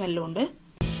 നല്ലൊരു സ്മെല്ലും ഉണ്ട്.